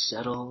attention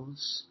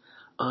settles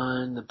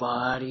on the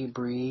body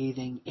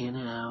breathing in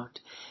and out,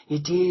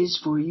 it is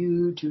for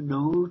you to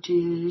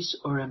notice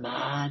or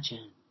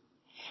imagine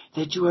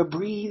that you are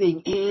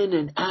breathing in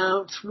and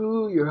out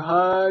through your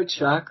heart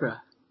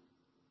chakra,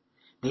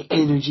 the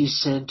energy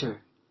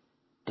center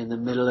in the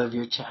middle of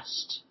your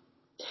chest.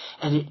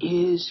 And it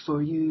is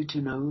for you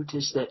to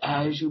notice that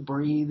as you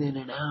breathe in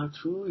and out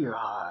through your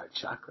heart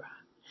chakra,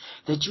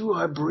 that you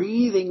are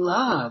breathing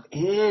love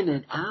in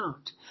and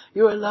out.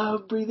 You are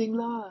love breathing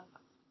love.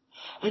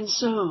 And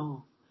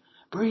so,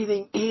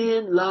 Breathing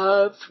in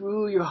love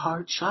through your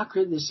heart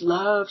chakra. This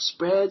love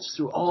spreads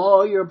through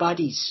all your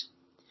bodies.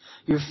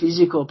 Your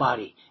physical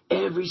body,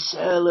 every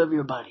cell of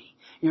your body,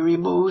 your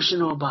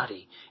emotional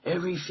body,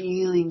 every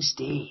feeling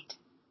state,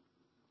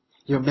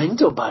 your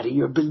mental body,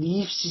 your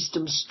belief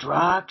system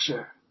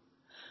structure,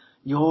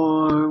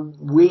 your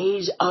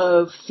ways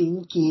of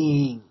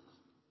thinking.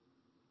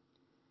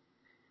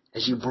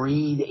 As you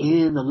breathe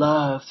in the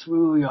love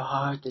through your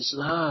heart, this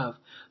love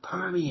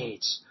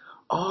permeates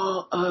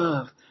all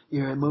of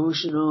your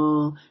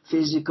emotional,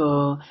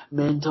 physical,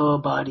 mental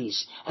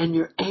bodies, and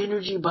your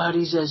energy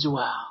bodies as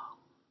well.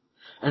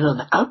 And on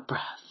the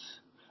out-breath,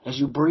 as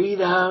you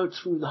breathe out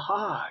through the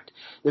heart,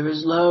 there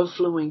is love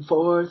flowing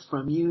forth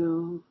from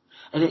you,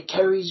 and it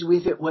carries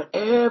with it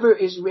whatever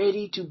is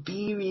ready to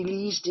be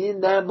released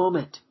in that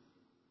moment.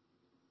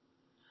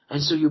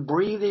 And so you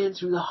breathe in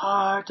through the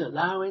heart,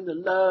 allowing the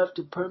love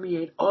to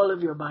permeate all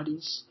of your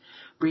bodies.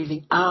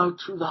 Breathing out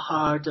through the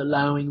heart,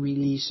 allowing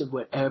release of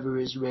whatever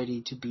is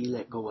ready to be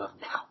let go of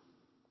now.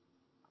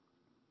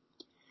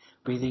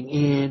 Breathing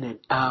in and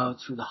out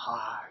through the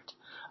heart,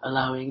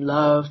 allowing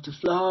love to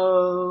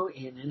flow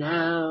in and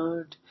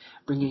out,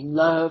 bringing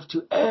love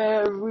to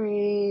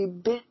every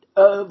bit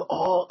of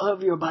all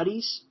of your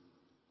bodies.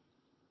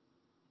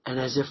 And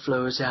as it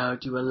flows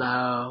out, you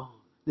allow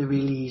the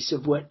release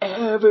of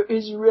whatever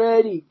is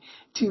ready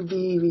to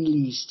be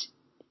released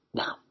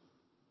now.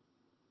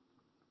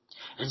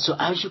 And so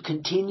as you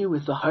continue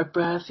with the heart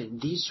breath in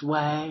this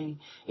way,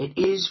 it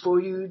is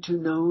for you to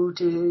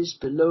notice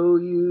below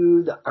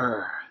you the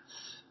earth.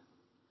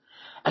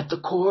 At the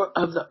core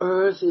of the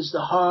earth is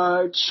the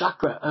heart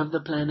chakra of the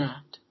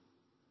planet.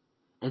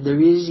 And there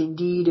is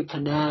indeed a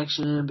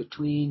connection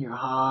between your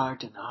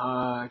heart and the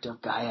heart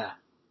of Gaia.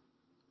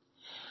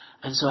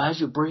 And so as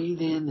you breathe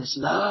in this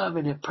love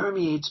and it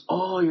permeates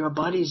all your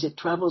bodies, it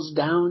travels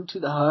down to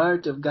the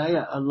heart of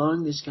Gaia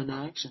along this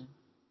connection.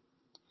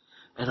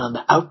 And on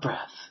the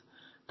out-breath,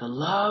 the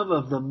love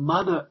of the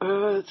Mother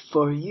Earth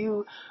for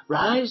you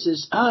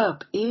rises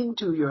up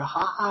into your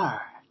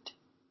heart,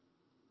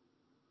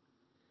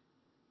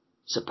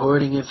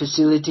 supporting and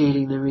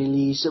facilitating the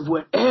release of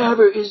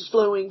whatever is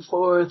flowing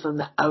forth on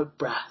the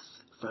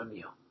out-breath from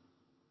you.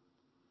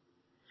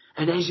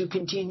 And as you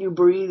continue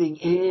breathing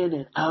in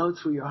and out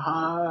through your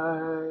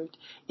heart,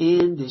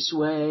 in this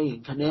way,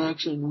 in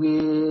connection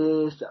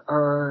with the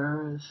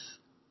earth,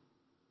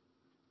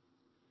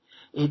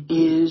 it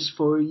is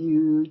for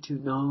you to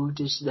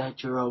notice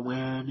that your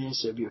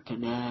awareness of your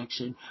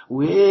connection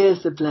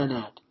with the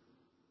planet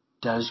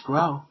does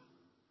grow.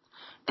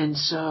 And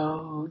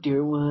so,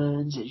 dear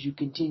ones, as you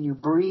continue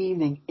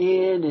breathing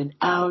in and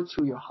out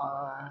through your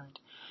heart,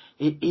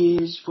 it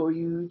is for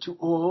you to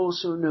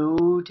also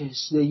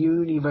notice the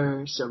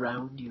universe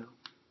around you.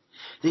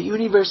 The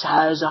universe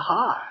has a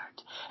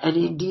heart, and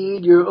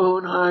indeed your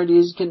own heart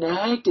is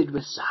connected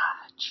with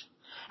such.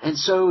 And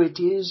so it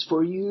is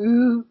for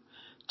you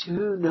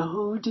to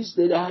notice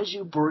that as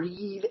you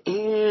breathe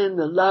in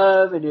the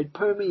love and it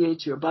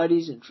permeates your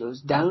bodies and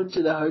flows down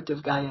to the heart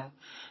of Gaia,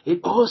 it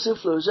also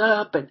flows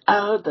up and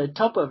out the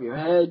top of your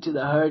head to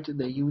the heart of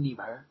the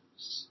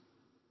universe.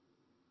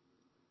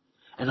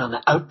 And on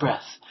the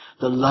out-breath,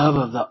 the love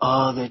of the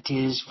all that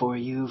is for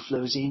you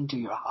flows into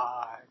your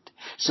heart,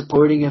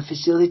 supporting and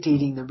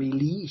facilitating the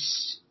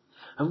release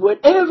of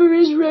whatever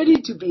is ready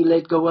to be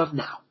let go of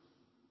now.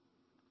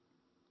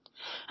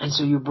 And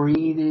so you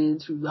breathe in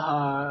through the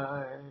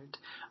heart,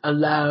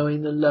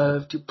 allowing the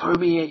love to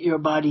permeate your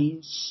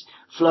bodies,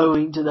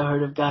 flowing to the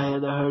heart of Gaia,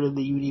 the heart of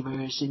the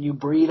universe, and you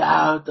breathe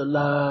out the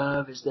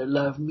love as their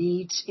love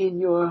meets in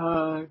your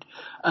heart,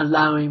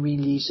 allowing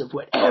release of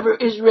whatever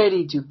is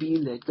ready to be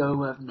let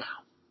go of now.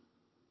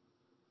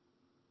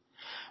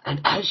 And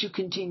as you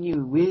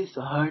continue with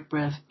the heart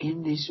breath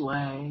in this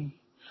way,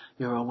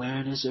 your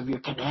awareness of your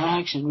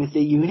connection with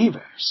the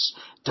universe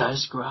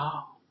does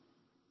grow.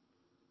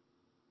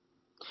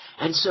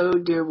 And so,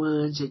 dear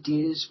ones, it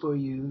is for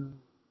you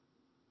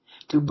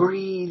to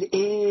breathe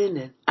in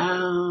and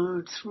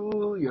out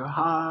through your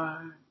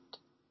heart.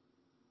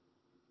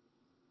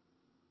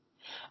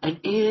 And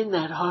in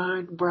that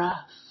heart breath,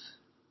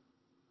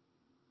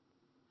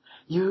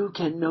 you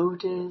can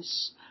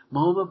notice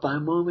moment by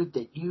moment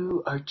that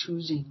you are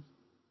choosing.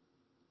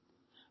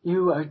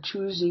 You are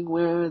choosing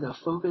where the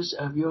focus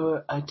of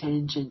your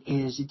attention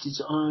is. It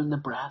is on the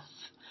breath.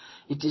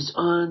 It is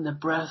on the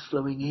breath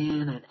flowing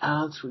in and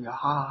out through your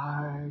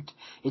heart.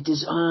 It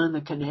is on the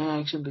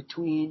connection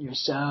between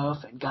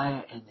yourself and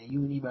Gaia and the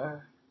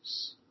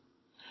universe.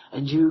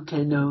 And you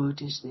can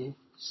notice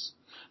this,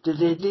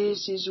 that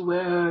this is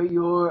where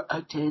your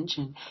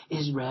attention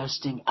is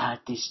resting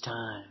at this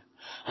time.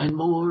 And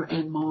more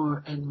and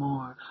more and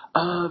more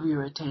of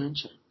your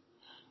attention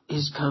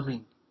is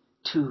coming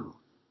to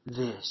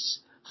this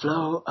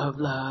flow of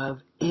love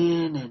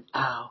in and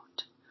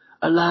out,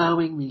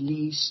 allowing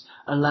release,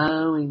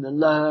 allowing the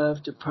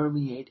love to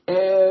permeate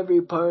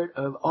every part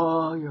of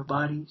all your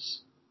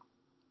bodies,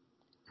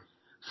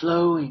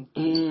 flowing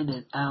in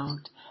and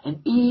out.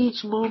 And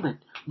each moment,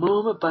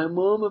 moment by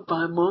moment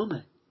by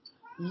moment,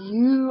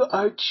 you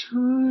are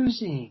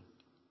choosing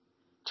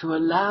to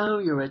allow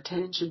your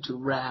attention to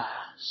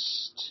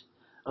rest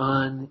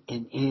on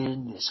and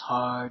in this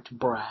heart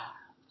breath.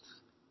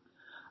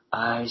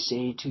 I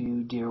say to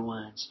you, dear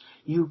ones,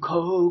 you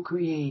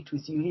co-create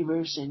with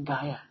universe and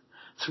Gaia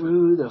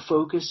through the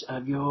focus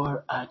of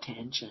your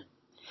attention.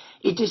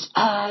 It is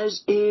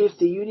as if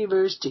the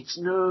universe takes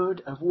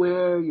note of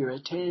where your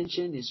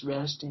attention is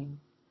resting,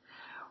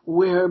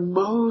 where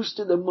most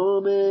of the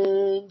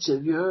moments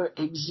of your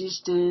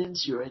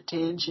existence your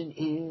attention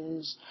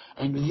is,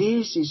 and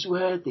this is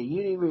what the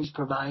universe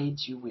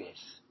provides you with.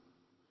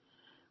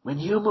 When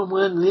human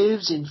one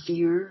lives in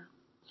fear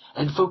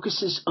and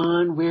focuses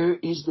on where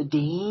is the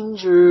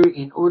danger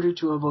in order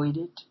to avoid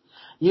it,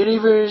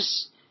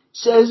 universe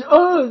says,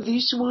 oh,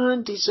 this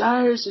one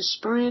desires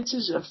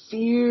experiences of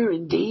fear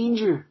and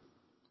danger.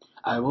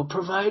 I will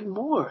provide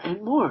more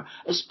and more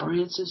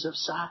experiences of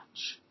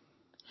such.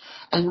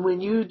 And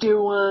when you,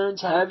 dear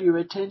ones, have your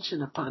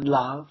attention upon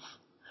love,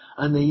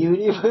 on the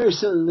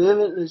universal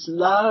limitless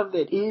love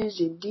that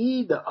is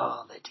indeed the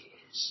all that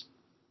is,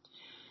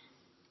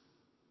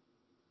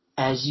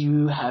 as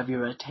you have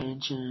your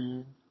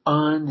attention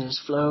on this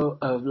flow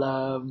of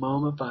love,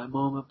 moment by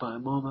moment by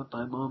moment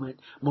by moment,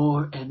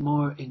 more and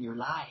more in your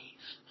life,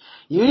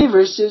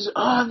 universe says,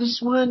 oh, this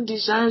one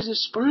desires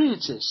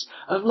experiences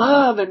of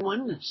love and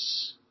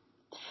oneness.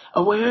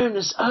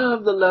 Awareness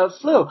of the love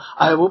flow.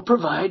 I will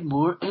provide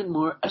more and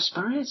more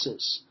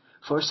experiences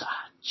for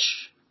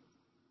such.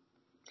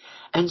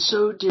 And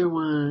so, dear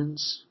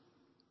ones,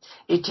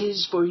 it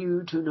is for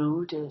you to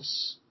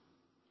notice.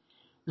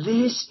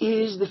 This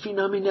is the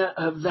phenomena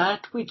of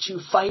that which you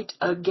fight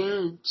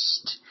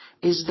against,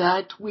 is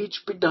that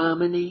which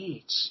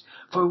predominates.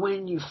 For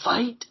when you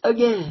fight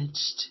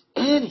against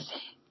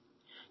anything,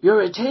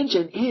 your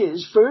attention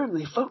is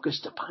firmly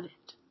focused upon it.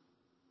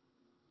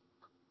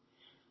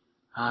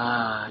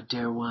 Ah,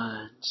 dear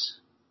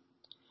ones.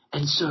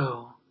 And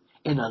so,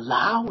 in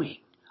allowing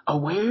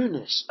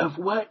awareness of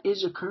what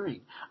is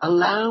occurring,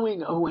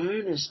 allowing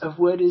awareness of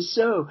what is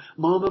so,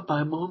 moment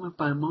by moment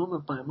by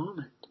moment by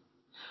moment,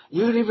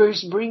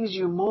 universe brings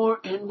you more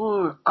and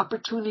more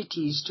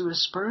opportunities to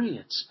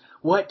experience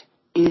what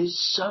is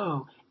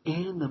so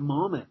in the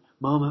moment,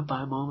 moment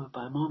by moment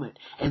by moment.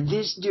 And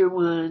this, dear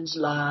ones,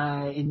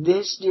 lies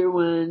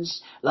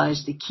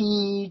the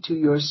key to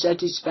your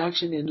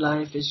satisfaction in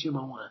life as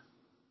human one.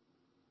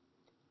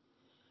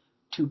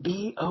 To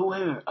be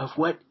aware of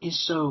what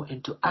is so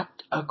and to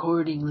act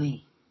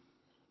accordingly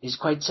is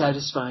quite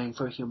satisfying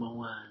for human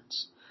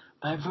ones.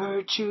 By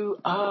virtue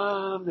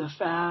of the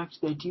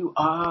fact that you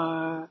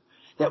are,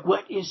 that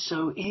what is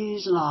so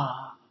is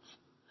love,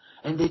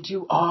 and that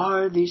you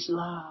are this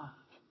love.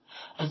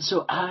 And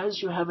so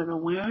as you have an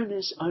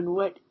awareness on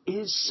what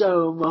is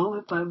so,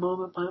 moment by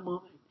moment by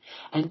moment,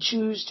 and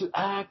choose to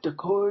act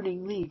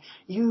accordingly,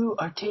 you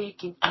are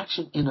taking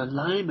action in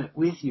alignment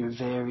with your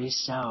very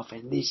self,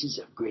 and this is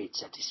of great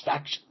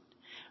satisfaction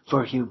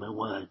for human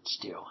ones,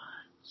 dear ones.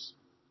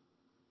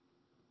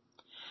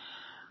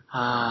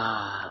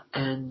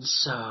 And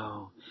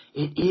so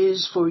it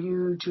is for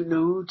you to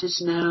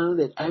notice now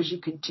that as you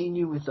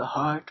continue with the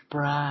heart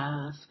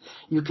breath,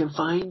 you can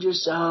find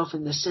yourself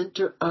in the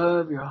center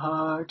of your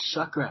heart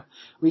chakra.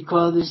 We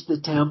call this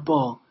the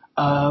temple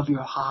of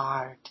your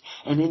heart.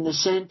 And in the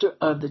center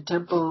of the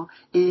temple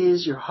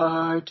is your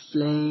heart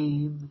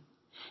flame.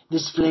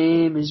 This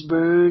flame is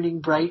burning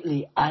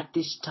brightly at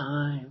this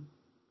time.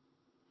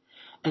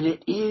 And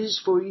it is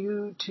for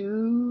you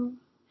to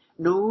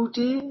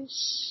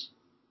notice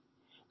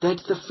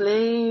that the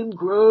flame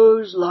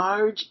grows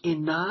large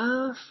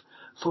enough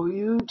for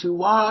you to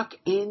walk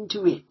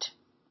into it.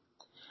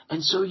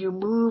 And so you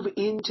move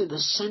into the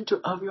center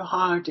of your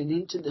heart and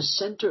into the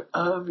center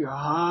of your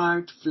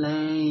heart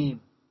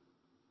flame.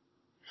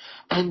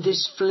 And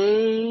this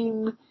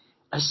flame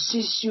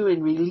assists you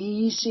in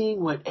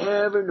releasing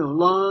whatever no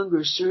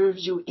longer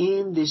serves you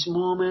in this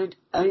moment,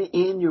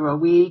 in your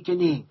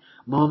awakening,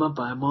 moment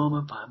by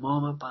moment by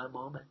moment by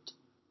moment.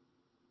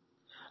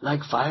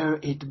 Like fire,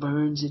 it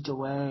burns it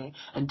away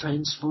and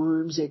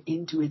transforms it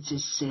into its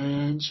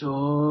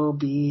essential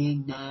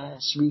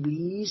beingness,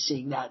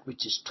 releasing that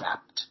which is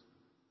trapped.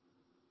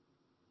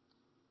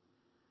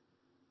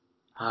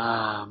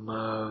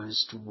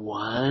 Most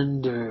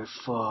wonderful.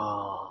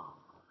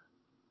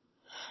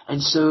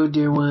 And so,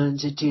 dear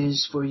ones, it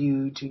is for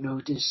you to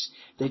notice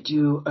that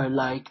you are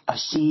like a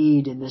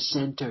seed in the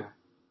center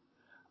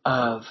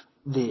of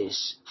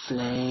this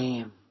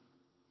flame.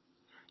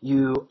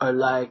 You are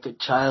like a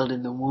child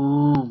in the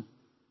womb.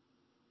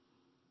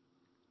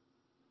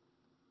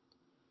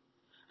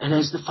 And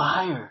as the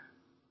fire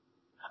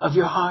of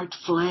your heart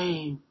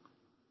flame,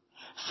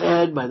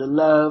 fed by the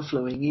love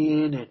flowing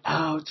in and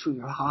out through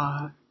your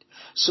heart,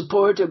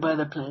 supported by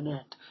the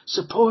planet,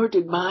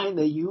 supported by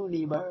the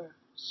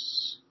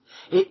universe,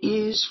 it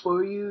is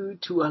for you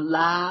to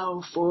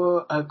allow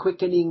for a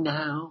quickening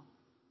now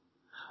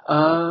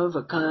of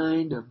a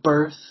kind of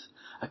birth,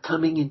 a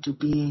coming into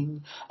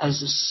being,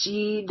 as a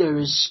seed there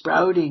is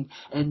sprouting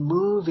and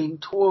moving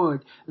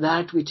toward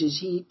that which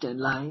is heat and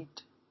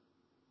light.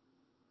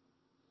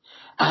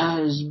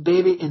 As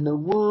baby in the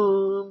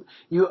womb,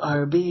 you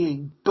are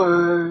being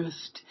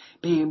birthed,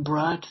 being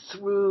brought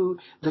through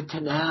the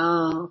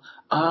canal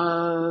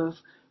of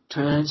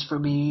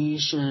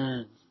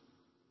transformation.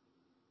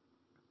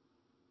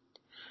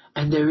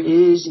 And there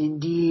is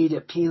indeed a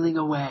peeling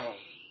away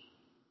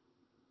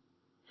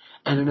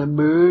and an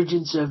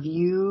emergence of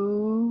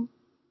you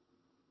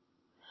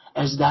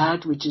as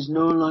that which is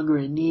no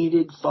longer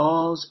needed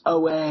falls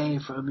away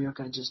from your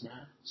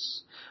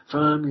consciousness,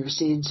 from your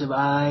sense of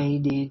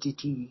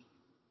identity.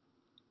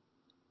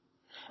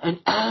 And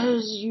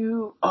as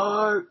you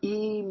are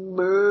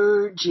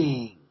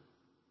emerging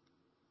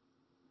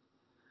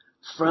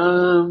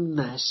from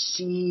the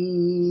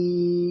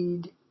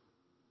seed,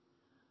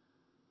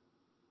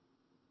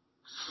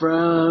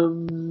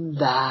 from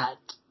that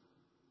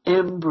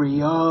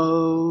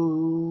embryo,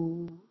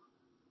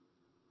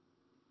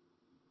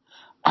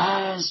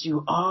 as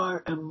you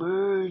are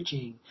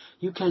emerging,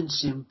 you can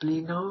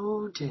simply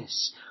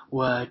notice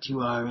what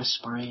you are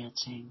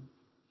experiencing.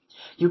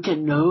 You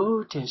can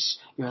notice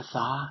your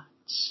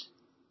thoughts.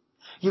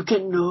 You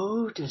can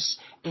notice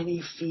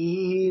any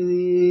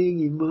feeling,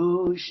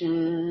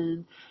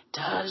 emotion.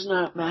 Does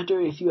not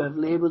matter if you have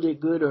labeled it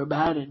good or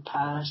bad in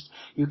past.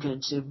 You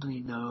can simply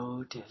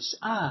notice,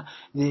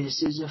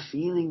 this is a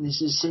feeling,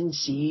 this is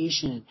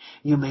sensation.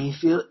 You may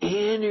feel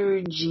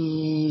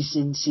energy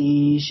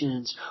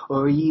sensations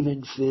or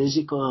even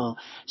physical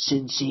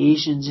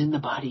sensations in the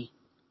body.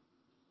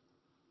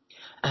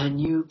 And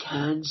you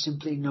can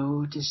simply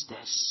notice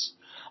this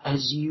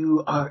as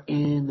you are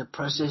in the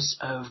process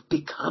of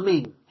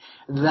becoming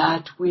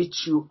that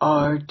which you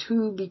are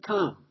to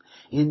become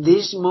in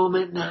this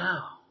moment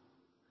now.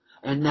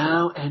 And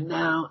now, and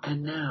now,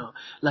 and now.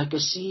 Like a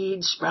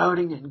seed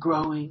sprouting and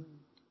growing.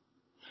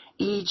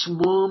 Each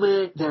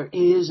moment there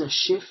is a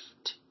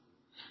shift.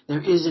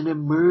 There is an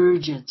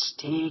emergence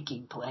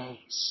taking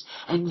place.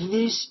 And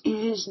this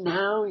is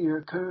now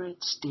your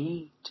current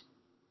state.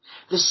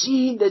 The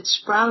seed that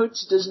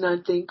sprouts does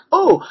not think,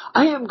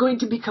 I am going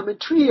to become a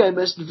tree. I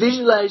must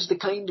visualize the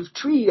kind of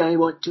tree I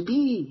want to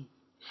be.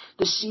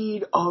 The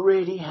seed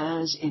already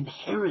has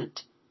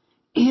inherent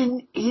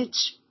in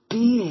its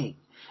being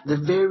the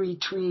very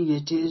tree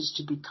it is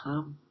to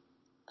become.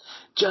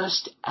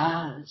 Just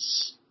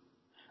as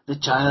the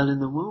child in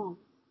the womb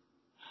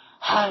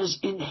has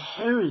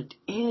inherent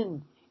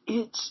in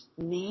its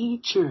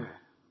nature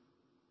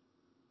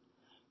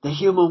the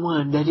human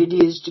one that it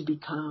is to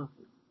become.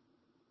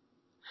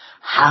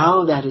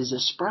 How that is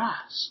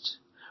expressed,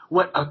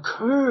 what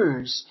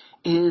occurs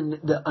in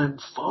the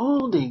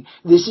unfolding,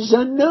 this is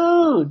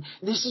unknown.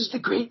 This is the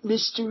great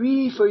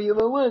mystery for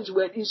human ones.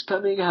 What is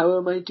coming? How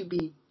am I to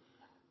be?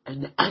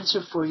 And the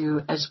answer for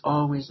you, as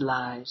always,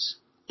 lies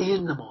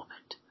in the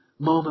moment,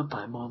 moment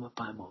by moment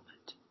by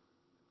moment.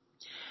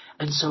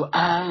 And so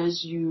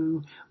as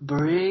you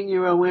bring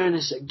your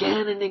awareness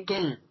again and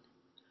again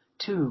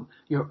to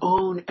your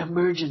own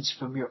emergence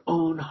from your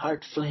own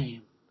heart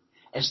flame,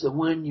 as the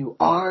one you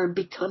are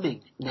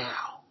becoming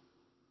now.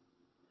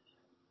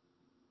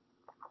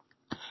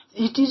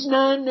 It is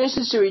not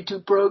necessary to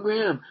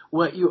program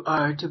what you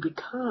are to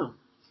become.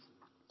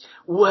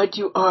 What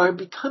you are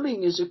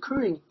becoming is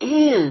occurring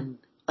in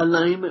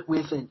alignment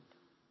with and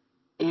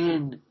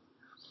in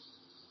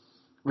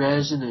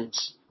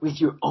resonance with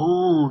your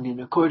own, in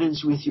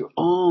accordance with your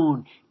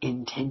own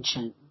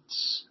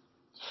intentions.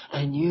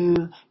 And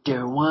you,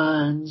 dear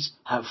ones,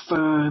 have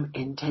firm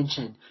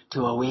intention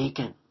to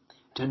awaken,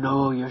 to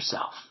know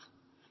yourself,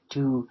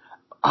 to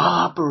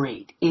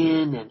operate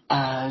in and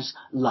as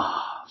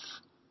love.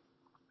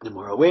 The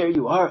more aware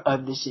you are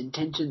of this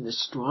intention, the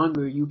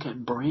stronger you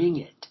can bring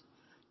it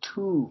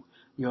to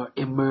your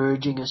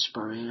emerging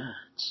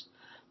experience.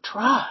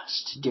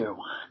 Trust, dear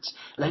ones.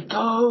 Let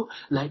go,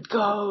 let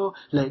go,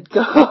 let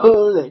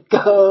go, let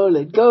go,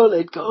 let go,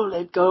 let go,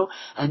 let go,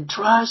 and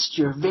trust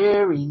your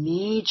very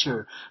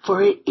nature,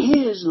 for it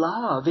is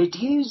love. It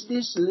is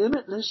this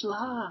limitless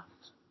love.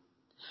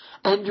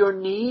 And your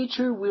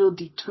nature will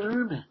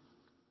determine.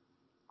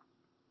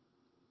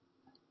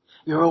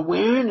 Your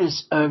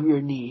awareness of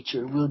your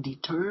nature will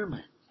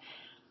determine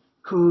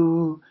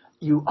who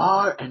you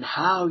are and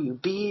how you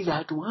be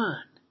that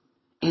one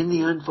in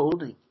the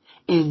unfolding,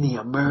 in the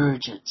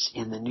emergence,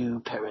 in the new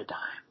paradigm.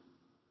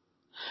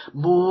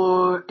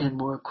 More and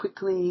more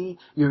quickly,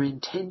 your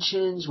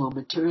intentions will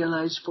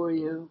materialize for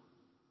you.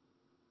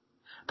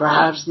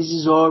 Perhaps this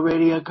is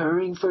already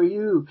occurring for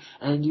you,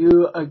 and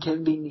you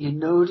can be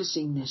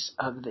noticing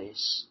of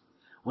this.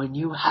 When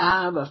you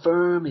have a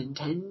firm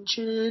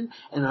intention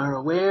and are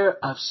aware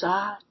of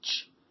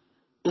such,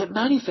 it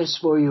manifests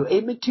for you.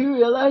 It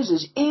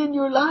materializes in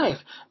your life.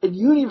 The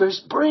universe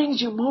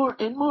brings you more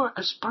and more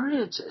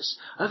experiences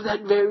of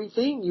that very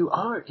thing you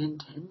are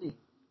intending.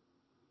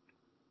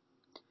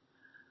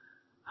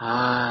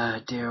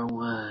 Dear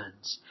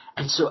ones.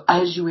 And so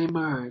as you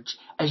emerge,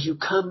 as you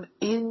come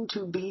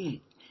into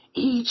being,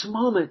 each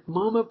moment,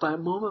 moment by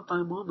moment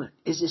by moment,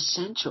 is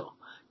essential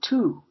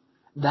to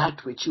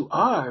that which you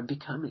are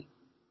becoming.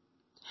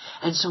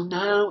 And so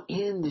now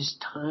in this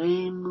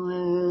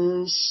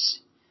timeless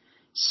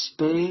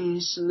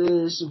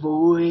spaceless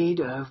void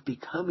of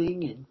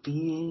becoming and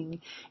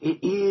being.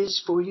 It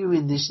is for you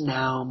in this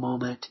now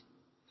moment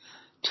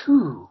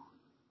to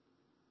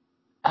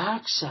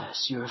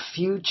access your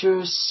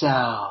future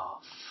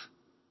self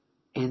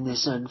in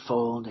this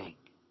unfolding.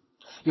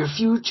 Your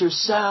future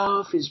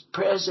self is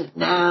present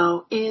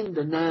now, in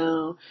the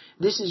now.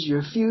 This is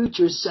your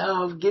future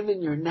self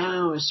given your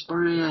now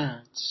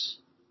experience.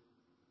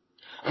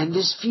 And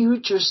this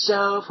future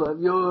self of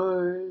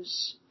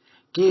yours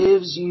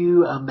gives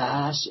you a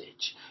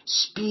message,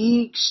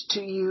 speaks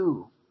to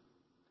you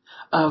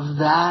of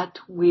that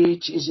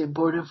which is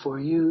important for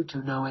you to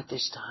know at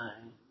this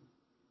time.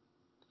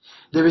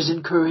 There is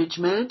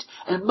encouragement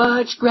and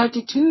much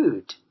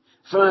gratitude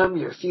from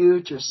your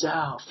future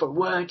self for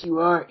what you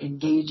are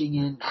engaging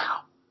in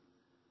now.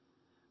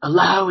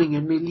 Allowing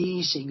and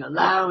releasing,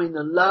 allowing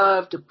the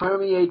love to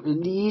permeate,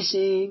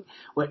 releasing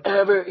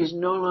whatever is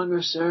no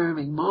longer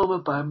serving,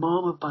 moment by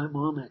moment by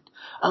moment.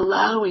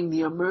 Allowing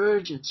the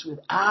emergence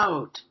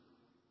without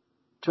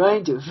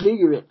trying to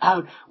figure it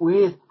out,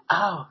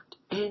 without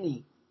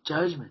any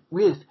judgment,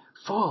 with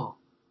full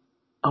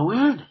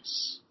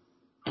awareness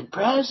and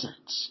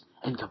presence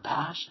and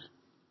compassion.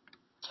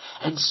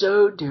 And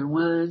so, dear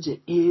ones,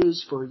 it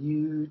is for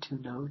you to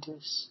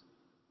notice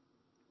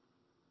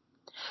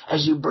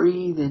as you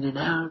breathe in and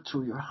out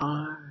through your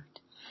heart,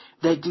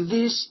 that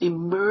this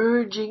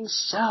emerging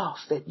self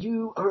that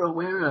you are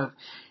aware of,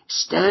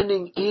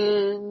 standing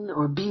in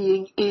or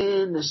being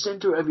in the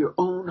center of your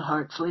own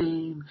heart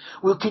flame,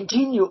 will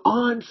continue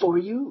on for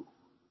you.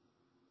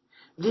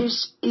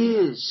 This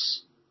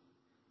is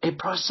a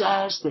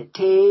process that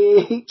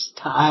takes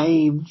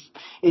time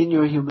in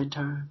your human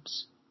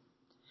terms.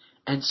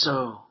 And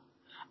so,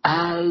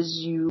 as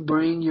you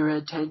bring your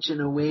attention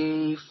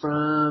away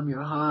from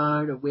your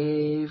heart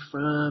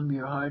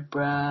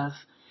breath,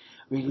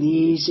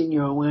 releasing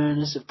your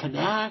awareness of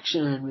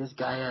connection with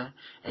Gaia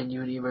and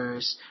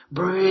universe,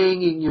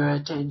 bringing your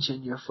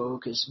attention, your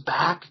focus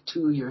back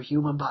to your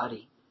human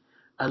body,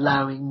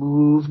 allowing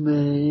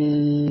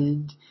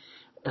movement,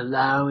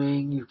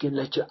 you can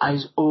let your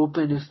eyes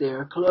open if they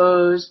are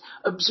closed,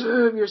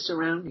 observe your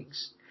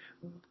surroundings.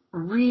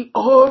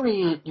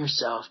 Reorient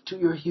yourself to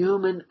your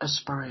human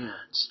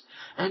experience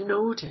and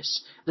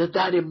notice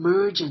that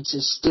emergence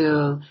is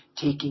still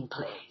taking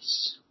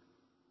place.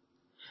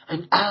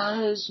 And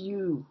as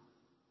you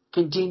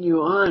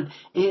continue on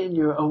in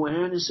your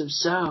awareness of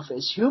self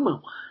as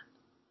human one,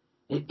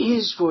 it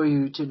is for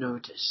you to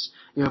notice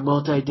your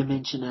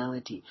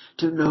multidimensionality,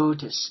 to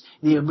notice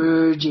the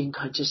emerging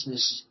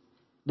consciousness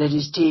that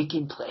is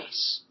taking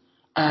place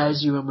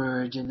as you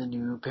emerge in the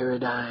new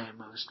paradigm.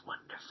 Most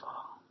wonderful.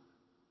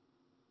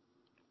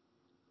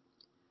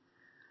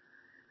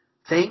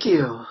 Thank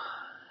you.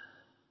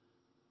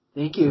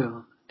 Thank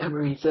you,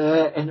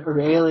 Amrita and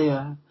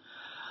Aurelia.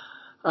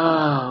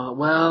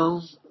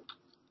 Well,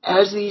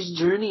 as these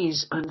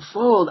journeys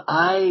unfold,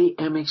 I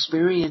am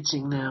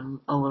experiencing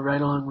them right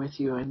along with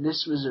you, and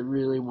this was a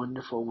really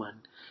wonderful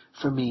one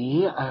for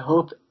me. I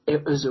hope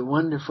it was a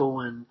wonderful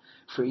one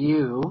for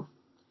you.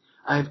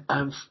 I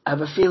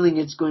have a feeling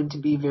it's going to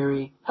be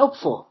very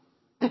helpful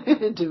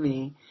to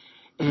me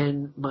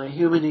in my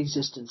human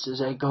existence as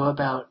I go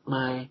about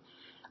my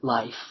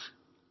life.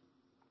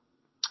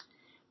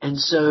 And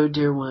so,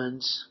 dear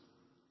ones,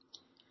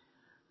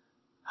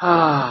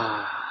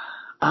 I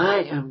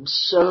am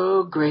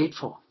so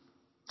grateful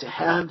to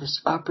have this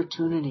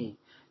opportunity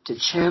to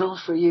channel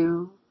for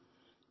you,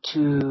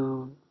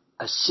 to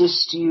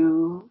assist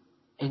you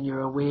in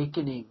your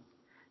awakening,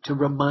 to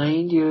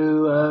remind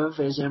you of,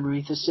 as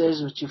Amrita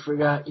says, what you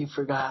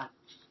forgot,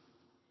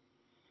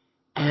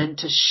 and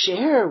to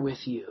share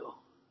with you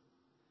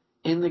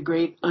in the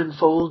great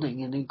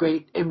unfolding, in the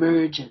great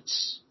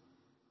emergence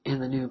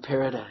in the new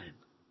paradigm.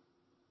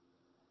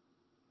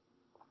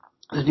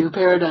 The new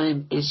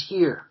paradigm is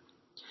here.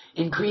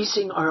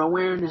 Increasing our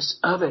awareness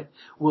of it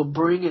will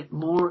bring it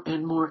more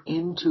and more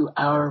into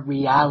our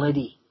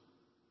reality.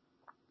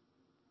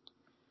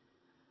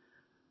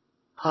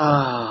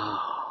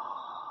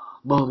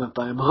 Moment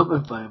by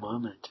moment by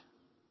moment.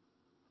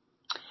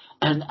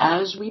 And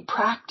as we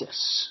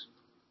practice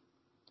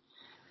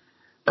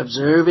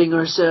observing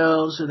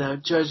ourselves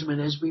without judgment,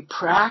 as we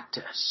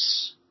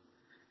practice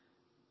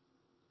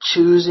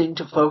choosing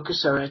to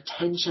focus our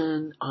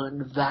attention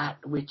on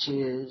that which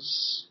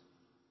is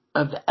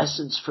of the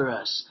essence for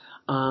us,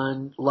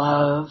 on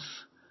love,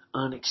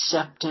 on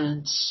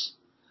acceptance,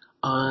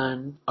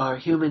 on our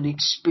human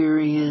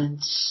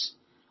experience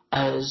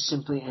as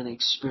simply an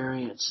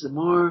experience. The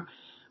more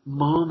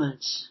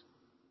moments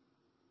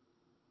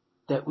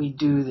that we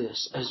do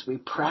this, as we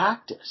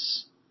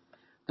practice,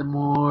 the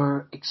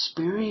more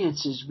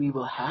experiences we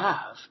will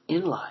have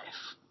in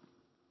life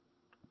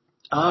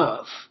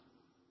of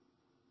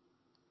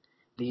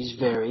these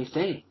very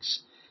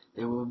things.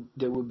 There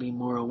will be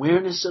more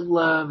awareness of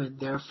love, and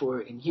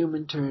therefore, in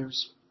human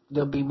terms,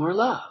 there'll be more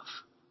love.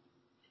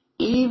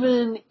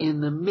 Even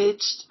in the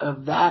midst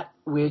of that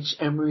which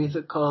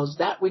Amrita calls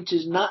that which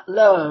is not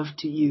love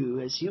to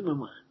you as human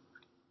one.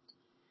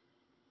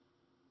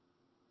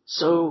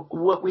 So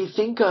what we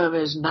think of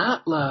as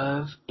not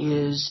love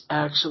is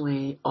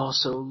actually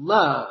also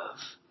love.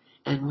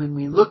 And when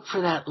we look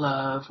for that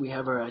love, we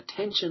have our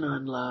attention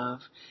on love,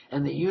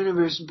 and the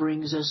universe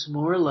brings us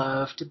more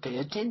love to pay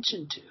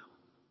attention to.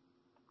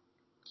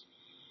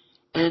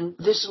 And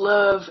this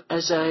love,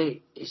 as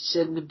I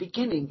said in the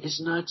beginning,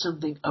 is not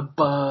something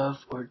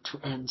above or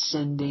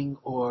transcending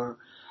or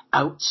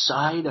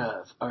outside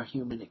of our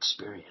human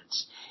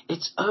experience.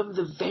 It's of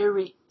the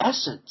very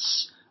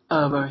essence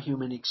of our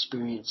human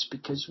experience,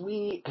 because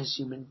we as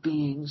human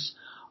beings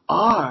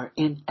are,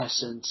 in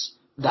essence,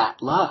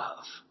 that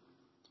love.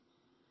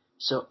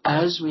 So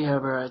as we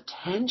have our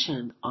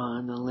attention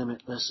on the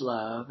limitless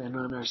love and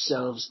on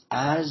ourselves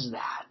as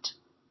that,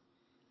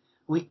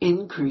 we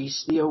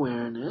increase the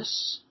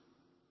awareness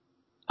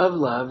of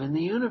love in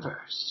the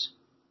universe.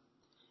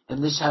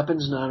 And this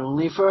happens not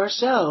only for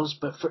ourselves,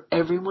 but for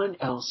everyone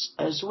else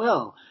as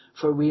well,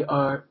 for we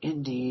are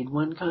indeed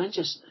one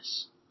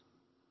consciousness.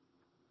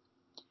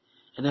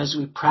 And as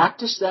we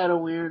practice that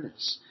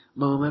awareness,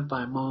 moment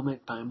by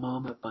moment by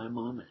moment by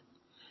moment,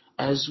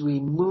 as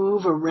we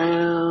move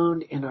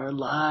around in our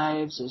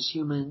lives as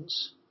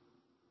humans,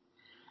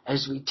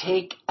 as we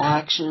take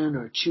action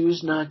or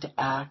choose not to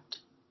act,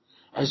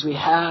 as we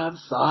have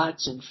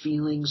thoughts and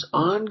feelings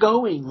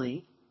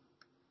ongoingly,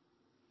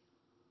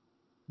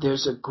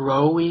 there's a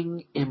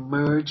growing,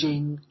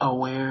 emerging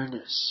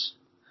awareness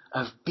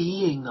of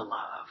being the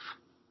love.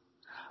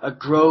 A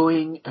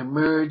growing,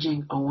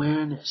 emerging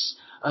awareness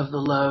of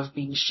the love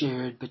being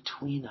shared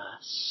between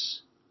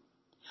us.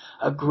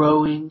 A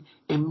growing,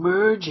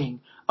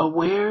 emerging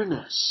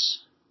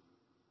awareness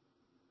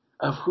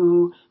of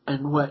who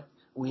and what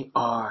we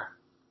are.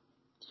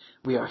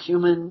 We are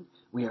human,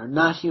 we are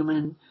not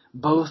human,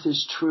 both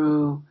is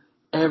true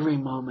every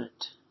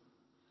moment.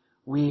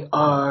 We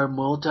are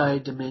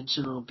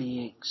multidimensional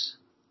beings.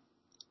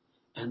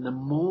 And the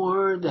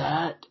more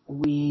that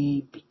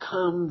we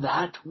become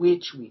that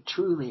which we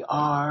truly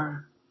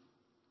are,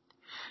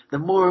 the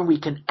more we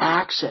can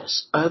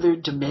access other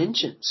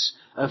dimensions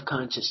of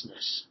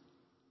consciousness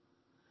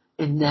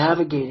in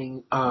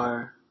navigating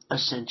our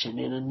ascension,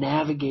 in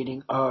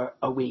navigating our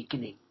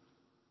awakening.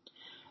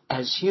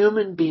 As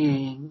human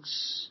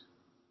beings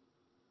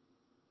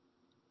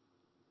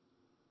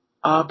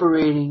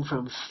operating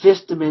from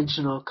fifth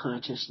dimensional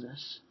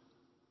consciousness,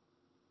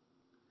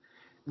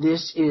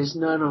 this is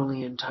not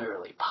only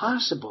entirely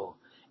possible,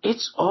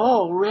 it's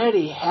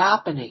already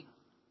happening.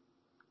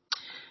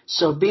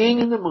 So being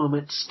in the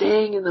moment,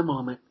 staying in the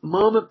moment,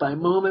 moment by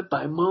moment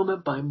by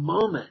moment by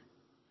moment,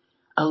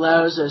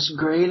 allows us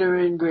greater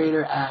and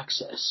greater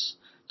access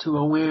to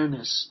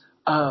awareness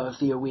of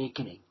the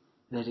awakening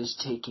that is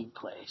taking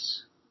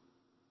place.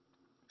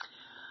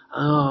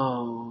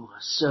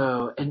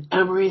 And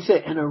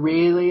Amrita and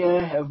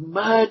Aurelia have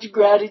much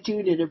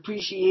gratitude and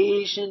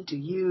appreciation to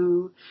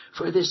you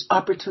for this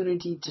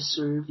opportunity to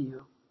serve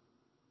you.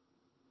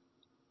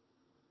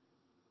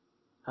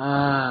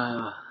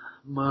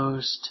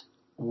 Most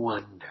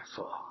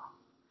wonderful.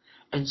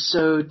 And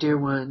so, dear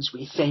ones,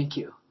 we thank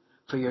you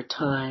for your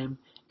time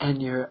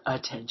and your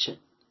attention.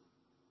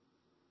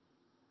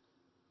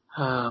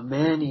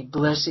 Many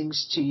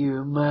blessings to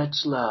you.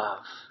 Much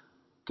love.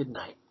 Good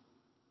night.